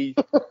muscle. Even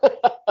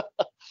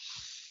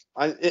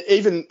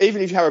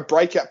if you have a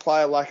breakout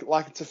player like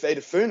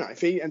Tafita Funa,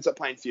 if he ends up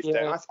playing 15,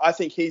 I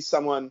think he's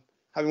someone.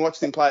 Having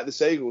watched him play at the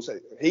Seagulls,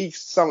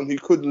 he's someone who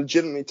could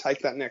legitimately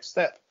take that next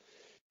step.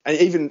 And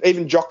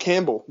even Jock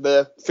Campbell,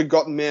 the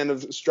forgotten man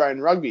of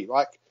Australian rugby,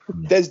 like,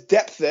 there's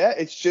depth there.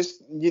 It's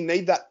just you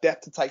need that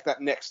depth to take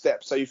that next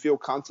step, so you feel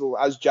comfortable,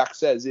 as Jack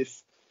says.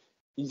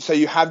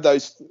 You have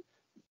a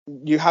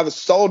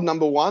solid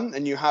number one,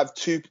 and you have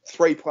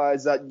 2-3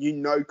 players that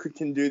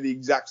can do the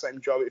exact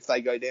same job if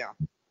they go down.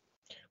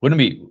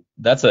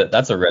 That's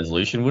a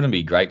resolution. Wouldn't it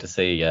be great to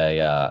see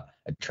a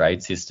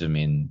trade system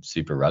in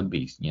Super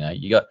Rugby?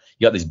 You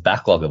got this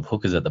backlog of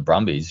hookers at the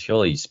Brumbies.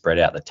 Surely you spread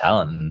out the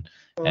talent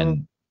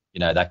and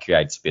that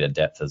creates a bit of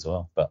depth as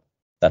well. But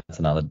that's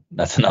another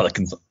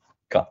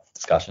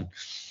discussion.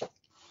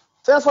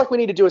 Sounds like we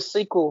need to do a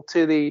sequel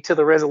to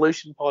the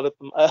resolution pod at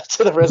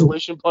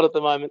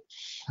the moment.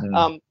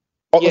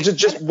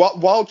 Just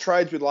wild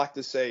trades we'd like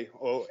to see,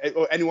 or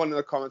anyone in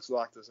the comments would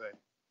like to see.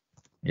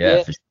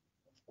 Yeah.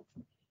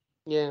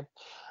 Yeah.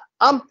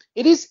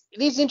 It is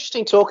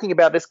interesting talking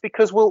about this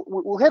because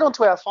we'll head on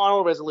to our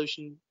final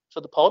resolution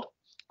for the pod.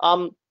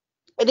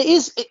 And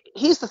here's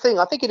the thing.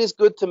 I think it is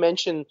good to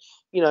mention,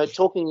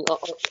 talking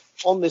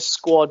on this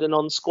squad and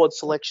on squad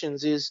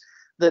selections is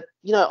that,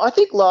 I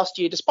think last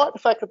year, despite the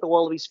fact that the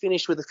Wallabies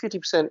finished with a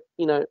 50%,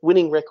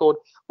 winning record,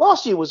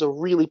 last year was a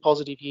really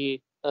positive year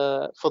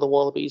for the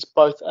Wallabies,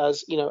 both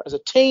as, as a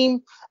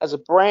team, as a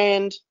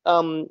brand,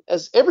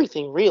 as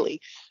everything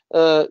really.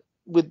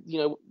 With,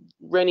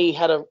 Rennie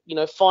had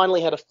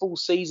finally had a full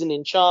season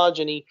in charge,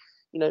 and he,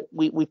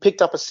 we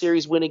picked up a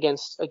series win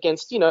against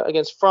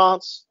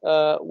France.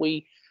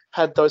 We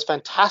had those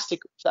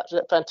fantastic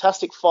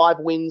 5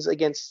 wins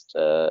against,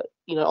 on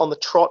the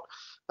trot,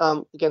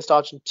 against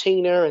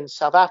Argentina and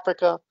South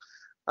Africa.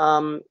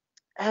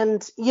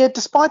 And yeah,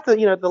 despite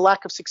the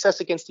lack of success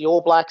against the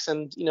All Blacks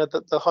and,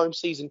 the home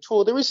season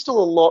tour, there is still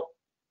a lot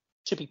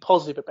to be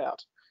positive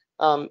about,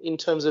 in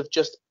terms of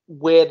just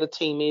where the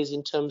team is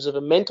in terms of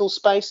a mental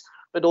space,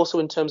 but also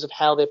in terms of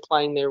how they're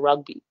playing their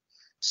rugby.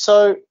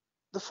 So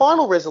the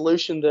final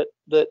resolution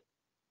that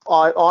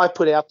I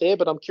put out there,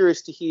 but I'm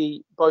curious to hear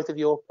both of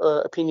your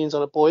opinions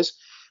on it, boys,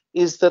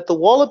 is that the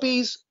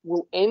Wallabies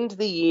will end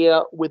the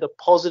year with a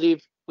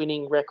positive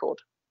winning record.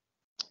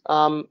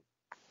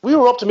 We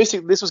were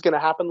optimistic that this was going to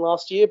happen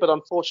last year, but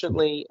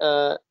unfortunately,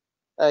 a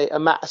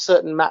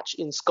certain match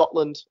in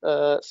Scotland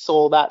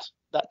saw that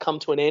come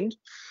to an end.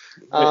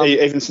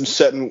 Even some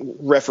certain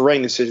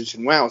refereeing decisions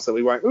in Wales that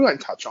we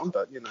won't touch on,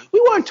 but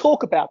we won't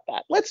talk about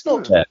that. Let's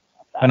not. Yeah.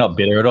 We're not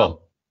bitter at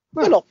all.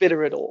 We're not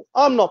bitter at all.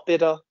 I'm not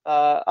bitter.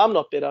 I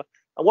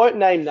won't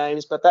name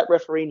names, but that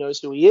referee knows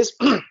who he is.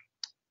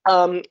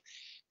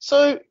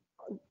 So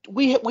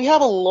we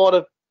have a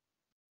lot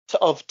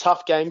of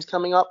tough games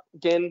coming up.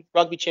 Again,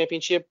 Rugby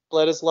Championship,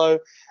 Bledisloe,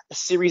 a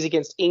series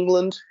against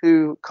England,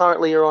 who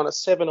currently are on a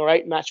 7 or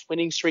 8 match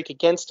winning streak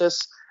against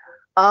us.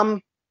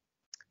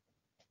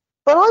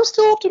 But I'm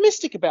still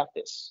optimistic about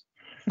this.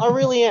 I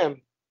really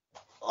am.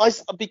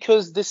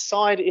 Because this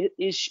side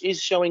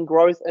is showing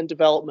growth and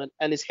development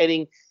and is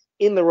heading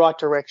in the right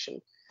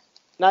direction.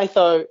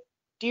 Natho,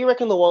 do you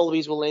reckon the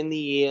Wallabies will end the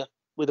year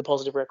with a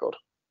positive record?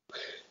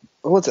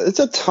 Well, it's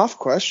a tough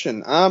question.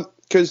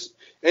 Because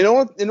in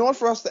order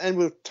for us to end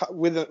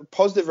with a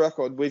positive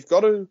record, we've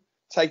got to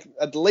take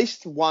at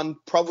least one,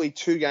 probably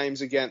 2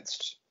 games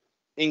against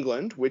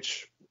England,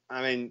 which,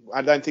 I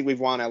don't think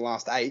we've won our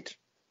last 8.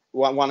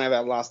 One of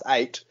our last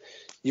 8.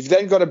 You've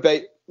then got to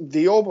beat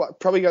the All Blacks.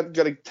 Probably got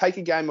to take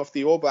a game off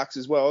the All Blacks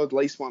as well, at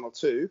least 1 or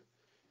 2.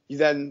 You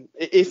then,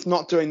 if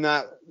not doing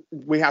that,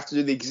 we have to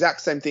do the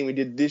exact same thing we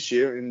did this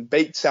year and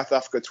beat South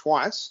Africa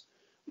twice.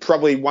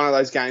 Probably one of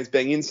those games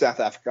being in South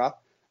Africa.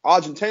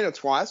 Argentina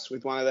twice,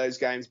 with one of those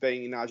games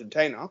being in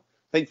Argentina. I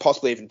think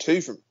possibly even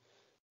 2 from.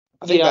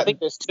 I think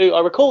there's 2.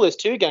 I recall there's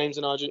 2 games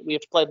in Argentina. We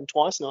have to play them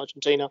twice in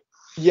Argentina.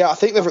 Yeah, I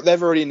think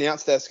they've already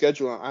announced their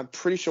schedule. I'm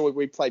pretty sure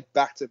we play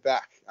back to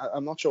back.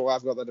 I'm not sure why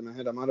I've got that in my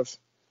head.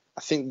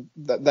 I think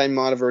that they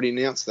might have already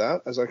announced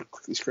that as I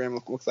quickly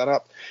scramble to look that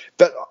up.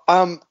 But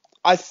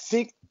I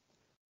think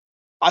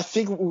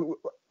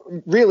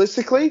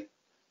realistically,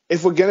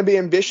 if we're going to be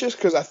ambitious,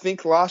 because I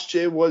think last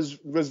year was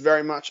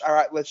very much, all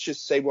right, let's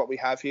just see what we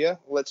have here.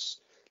 Let's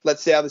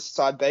see how this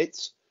side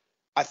beats.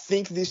 I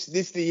think this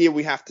is the year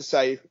we have to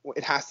say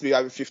it has to be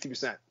over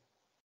 50%,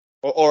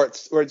 or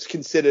it's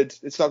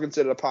not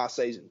considered a past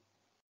season.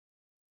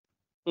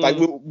 Like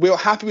we were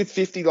happy with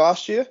 50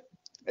 last year,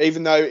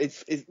 even though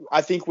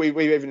I think we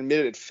even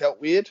admitted it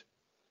felt weird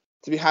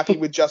to be happy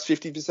with just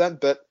 50%.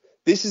 But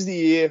this is the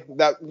year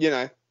that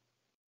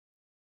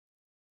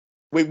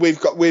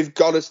we've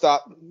got to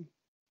start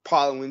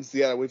piling wins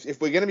together.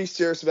 If we're going to be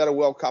serious about a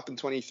World Cup in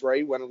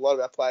 23, when a lot of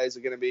our players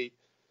are going to be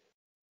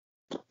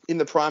in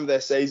the prime of their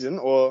season,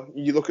 or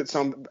you look at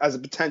some as a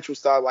potential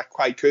star like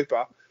Quade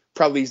Cooper,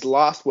 probably his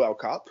last World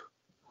Cup,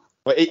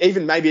 or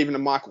maybe even a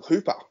Michael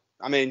Hooper.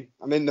 I mean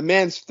the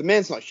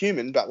man's not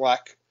human, but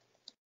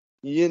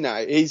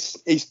he's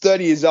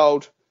 30 years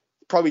old,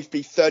 probably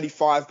be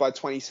 35 by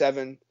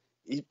 27.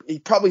 He's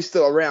probably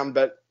still around,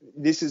 but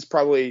this is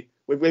probably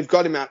we've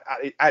got him at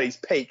his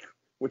peak,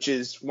 which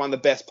is one of the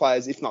best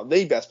players, if not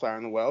the best player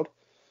in the world.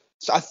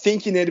 So I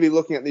think you need to be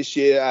looking at this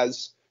year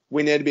as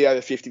we need to be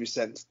over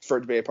 50% for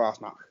it to be a pass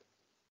mark.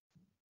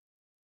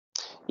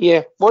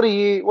 Yeah. What do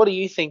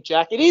you think,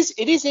 Jack? It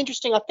is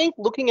interesting. I think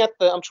looking at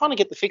I'm trying to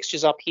get the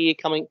fixtures up here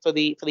coming for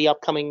the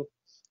upcoming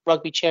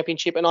Rugby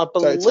Championship, and I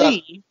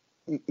believe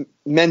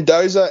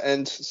Mendoza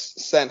and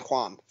San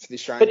Juan for the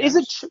Australian. But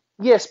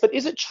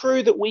is it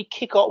true that we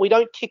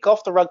don't kick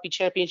off the Rugby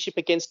Championship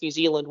against New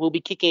Zealand? We'll be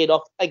kicking it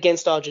off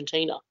against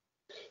Argentina.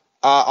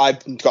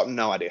 I've got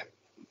no idea.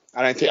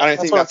 I don't think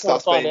that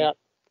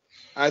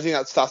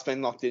stuff's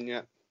been locked in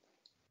yet.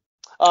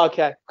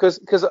 Okay,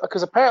 because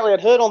apparently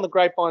I'd heard on the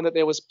grapevine that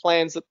there was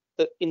plans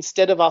that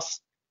instead of us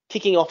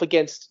kicking off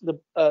against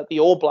the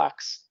All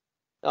Blacks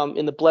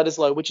in the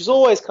Bledisloe, which is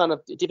always kind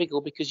of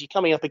difficult because you're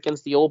coming up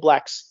against the All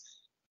Blacks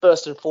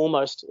first and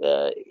foremost.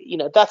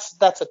 That's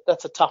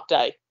a tough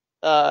day.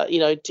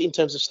 In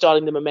terms of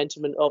starting the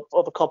momentum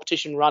of a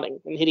competition running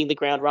and hitting the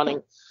ground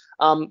running.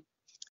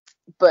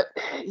 But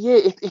yeah,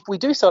 if we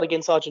do start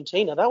against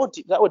Argentina,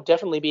 that would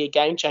definitely be a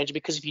game changer,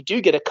 because if you do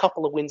get a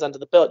couple of wins under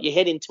the belt, you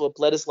head into a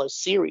Bledisloe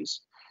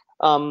series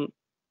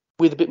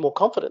with a bit more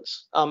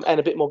confidence and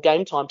a bit more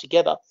game time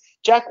together.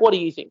 Jack, what do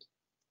you think?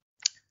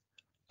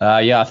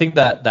 I think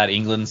that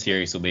England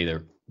series will be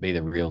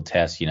the real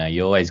test.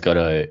 You always got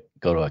to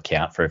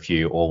account for a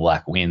few All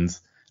Black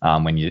wins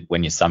when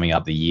you're summing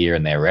up the year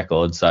and their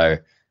record. So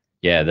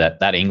yeah,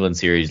 that England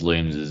series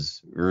looms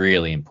as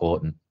really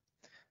important.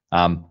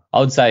 I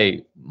would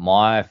say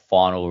my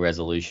final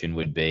resolution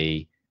would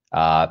be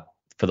for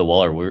the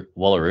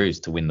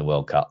Wallaroos to win the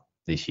World Cup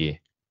this year.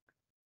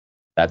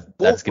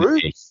 That's going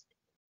to be,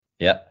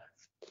 yeah,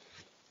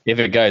 if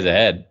it goes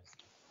ahead,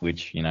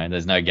 which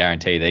there's no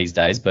guarantee these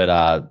days, but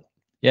I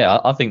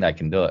think they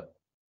can do it.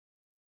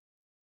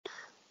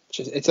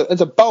 It's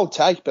a bold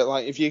take, but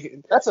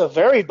that's a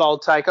very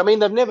bold take. I mean,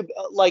 they've never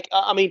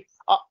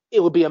it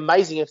would be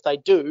amazing if they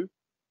do.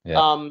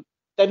 Yeah.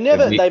 They've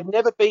never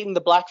beaten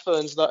the Black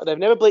Ferns. They've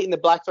never beaten the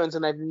Black Ferns,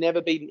 and they've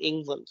never beaten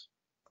England.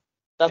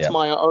 That's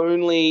my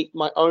only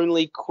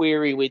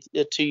query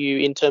to you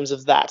in terms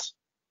of that.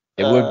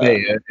 It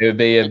would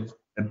be a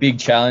big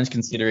challenge,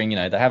 considering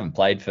they haven't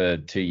played for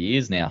 2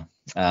 years now.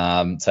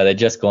 So they're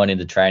just gone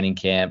into training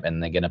camp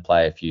and they're going to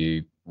play a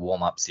few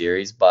warm-up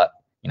series. But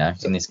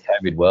in this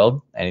COVID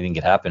world, anything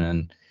could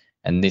happen,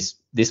 and this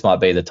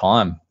might be the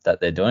time that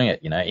they're doing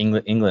it.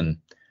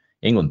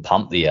 England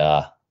pumped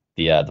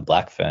the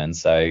Black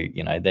Ferns, so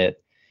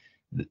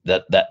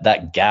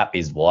that gap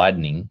is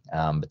widening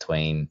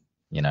between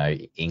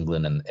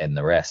England and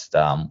the rest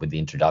with the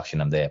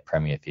introduction of their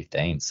Premier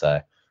 15.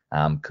 So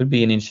could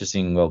be an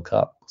interesting World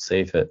Cup.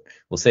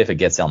 We'll see if it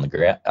gets on the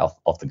ground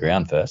off the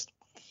ground first.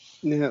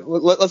 Yeah,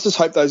 let's just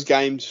hope those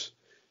games,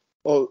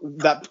 or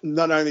that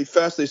not only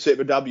firstly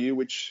Super W,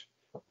 which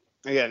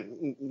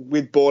again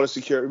with border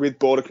security, with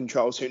border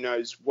controls, who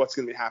knows what's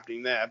going to be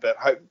happening there,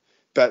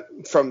 but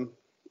from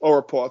all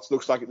reports,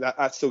 looks like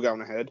that's still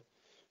going ahead.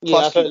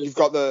 Plus, you've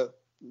got the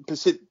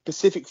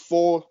Pacific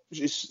 4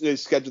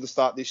 is scheduled to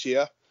start this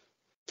year.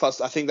 Plus,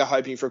 I think they're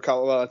hoping for a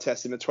couple of other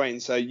tests in between.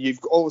 So you've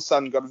all of a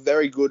sudden got a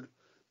very good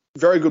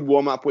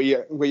warm up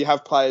where you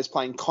have players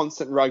playing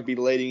constant rugby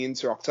leading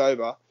into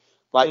October.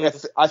 I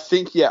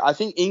think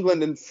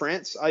England and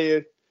France are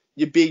your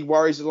big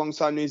worries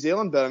alongside New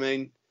Zealand. But I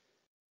mean,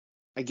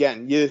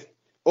 again,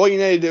 all you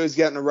need to do is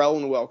get in a roll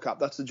in the World Cup.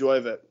 That's the joy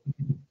of it.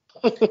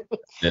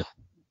 Yeah.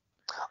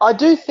 I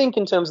do think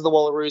in terms of the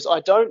Wallaroos, I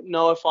don't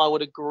know if I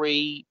would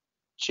agree,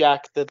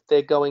 Jack, that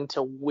they're going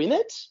to win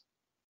it.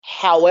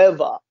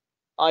 However,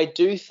 I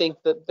do think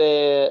that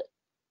the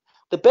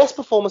best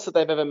performance that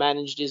they've ever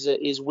managed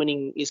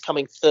is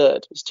coming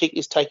third,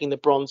 is taking the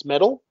bronze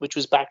medal, which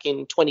was back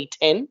in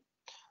 2010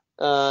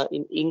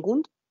 in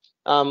England,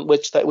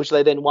 which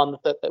they then won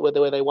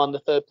where they won the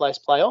third place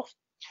playoff.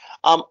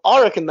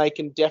 I reckon they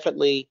can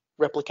definitely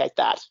replicate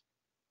that.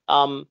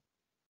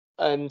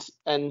 And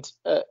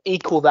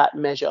equal that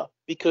measure,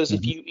 because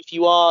if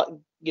you are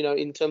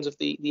in terms of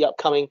the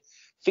upcoming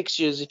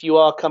fixtures, if you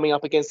are coming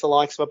up against the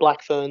likes of a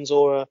Black Ferns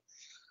or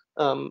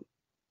an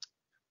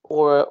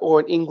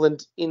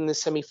England in the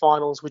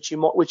semi-finals, which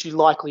you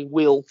likely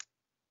will,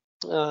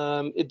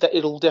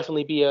 it'll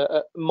definitely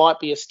might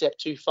be a step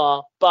too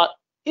far. But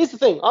here's the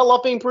thing: I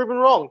love being proven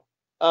wrong,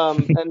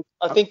 and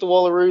I think the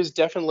Wallaroos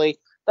definitely,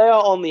 they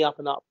are on the up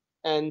and up,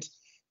 and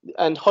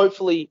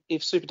hopefully,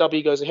 if Super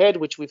W goes ahead,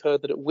 which we've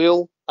heard that it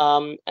will,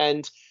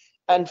 and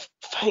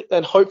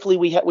hopefully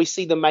we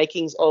see the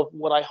makings of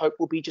what I hope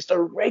will be just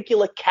a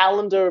regular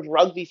calendar of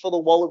rugby for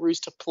the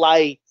Wallaroos to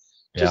play.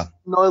 Just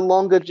no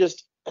longer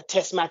just a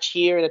test match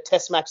here and a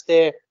test match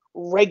there.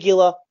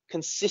 Regular,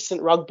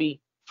 consistent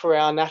rugby for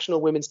our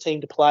national women's team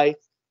to play.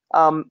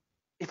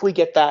 If we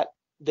get that,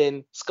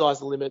 then sky's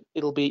the limit.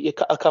 It'll be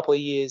a couple of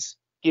years.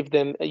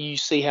 You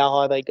see how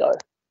high they go,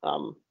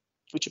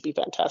 which would be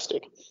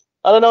fantastic.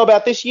 I don't know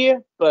about this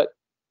year, but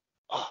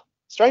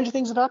stranger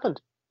things have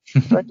happened.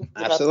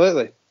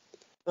 Absolutely.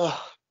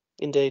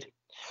 Indeed.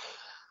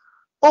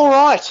 All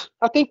right.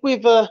 I think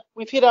we've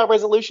hit our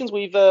resolutions.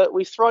 We've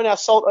thrown our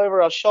salt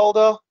over our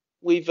shoulder.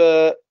 We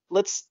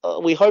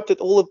hope that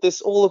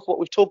all of what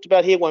we've talked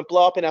about here won't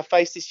blow up in our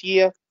face this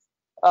year.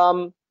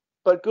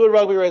 But good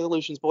rugby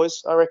resolutions,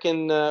 boys. I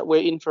reckon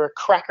we're in for a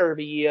cracker of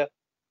a year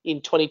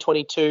in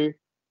 2022.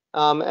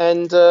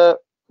 And we're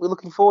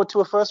looking forward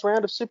to a first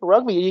round of Super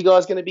Rugby. Are you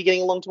guys going to be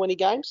getting along to any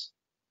games?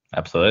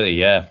 Absolutely,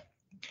 yeah.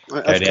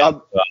 Go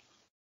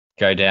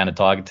down to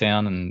Tiger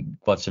Town and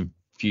watch a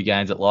few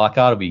games at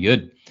Leichhardt. It'll be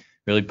good.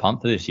 Really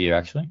pumped for this year,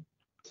 actually.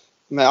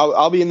 Mate,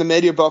 I'll be in the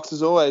media box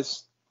as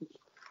always,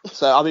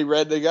 so I'll be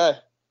ready to go.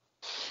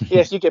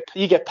 Yes, you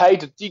get paid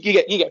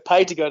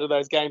to go to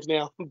those games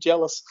now. I'm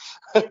jealous.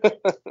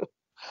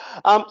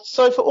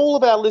 So for all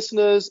of our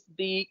listeners,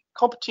 the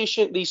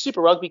competition, the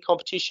Super Rugby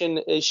competition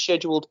is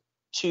scheduled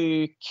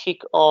to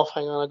kick off.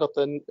 Hang on,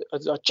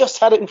 I just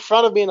had it in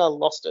front of me and I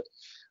lost it.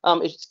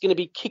 It's going to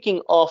be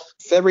kicking off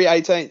February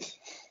 18th.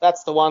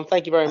 That's the one.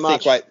 Thank you very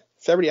much.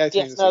 February 18th.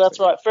 Yes, no, that's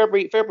right.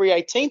 February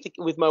 18th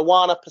with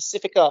Moana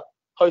Pacifica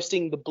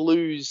hosting the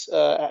Blues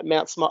at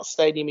Mount Smart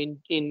Stadium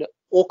in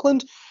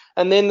Auckland.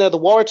 And then the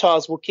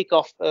Waratahs will kick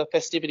off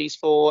festivities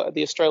for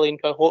the Australian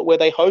cohort where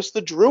they host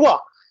the Drua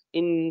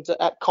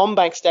at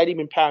CommBank Stadium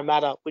in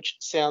Parramatta, which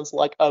sounds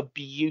like a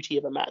beauty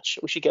of a match.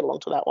 We should get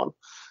along to that one.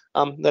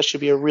 That should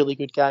be a really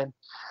good game.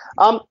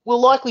 We'll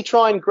likely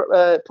try and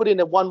put in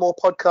one more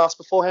podcast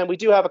beforehand. We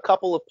do have a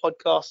couple of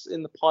podcasts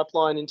in the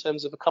pipeline in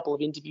terms of a couple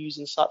of interviews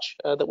and such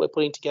that we're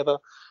putting together.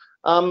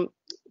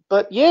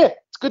 But yeah,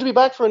 it's good to be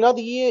back for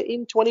another year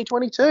in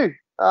 2022.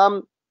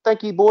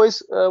 Thank you,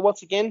 boys,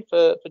 once again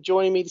for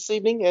joining me this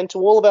evening, and to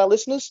all of our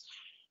listeners.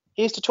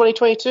 Here's to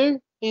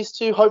 2022. Here's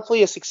to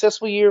hopefully a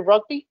successful year of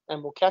rugby,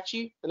 and we'll catch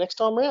you the next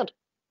time round.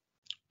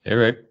 Hey,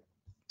 Rick.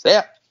 See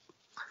ya.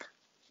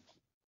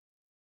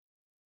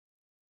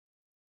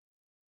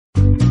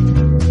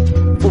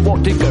 Well,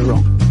 what did go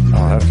wrong?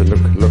 I'll have to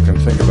look and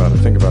think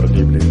about it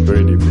deeply,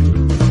 very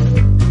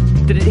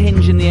deeply. Did it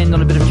hinge in the end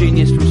on a bit of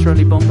genius from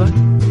Sroli Bombo?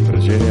 Bit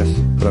of genius,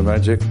 bit of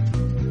magic.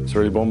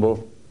 Sroli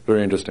Bombo,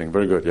 very interesting,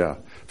 very good, yeah.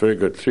 Very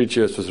good. 3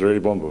 cheers for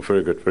Sroli Bombo,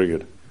 very good, very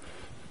good.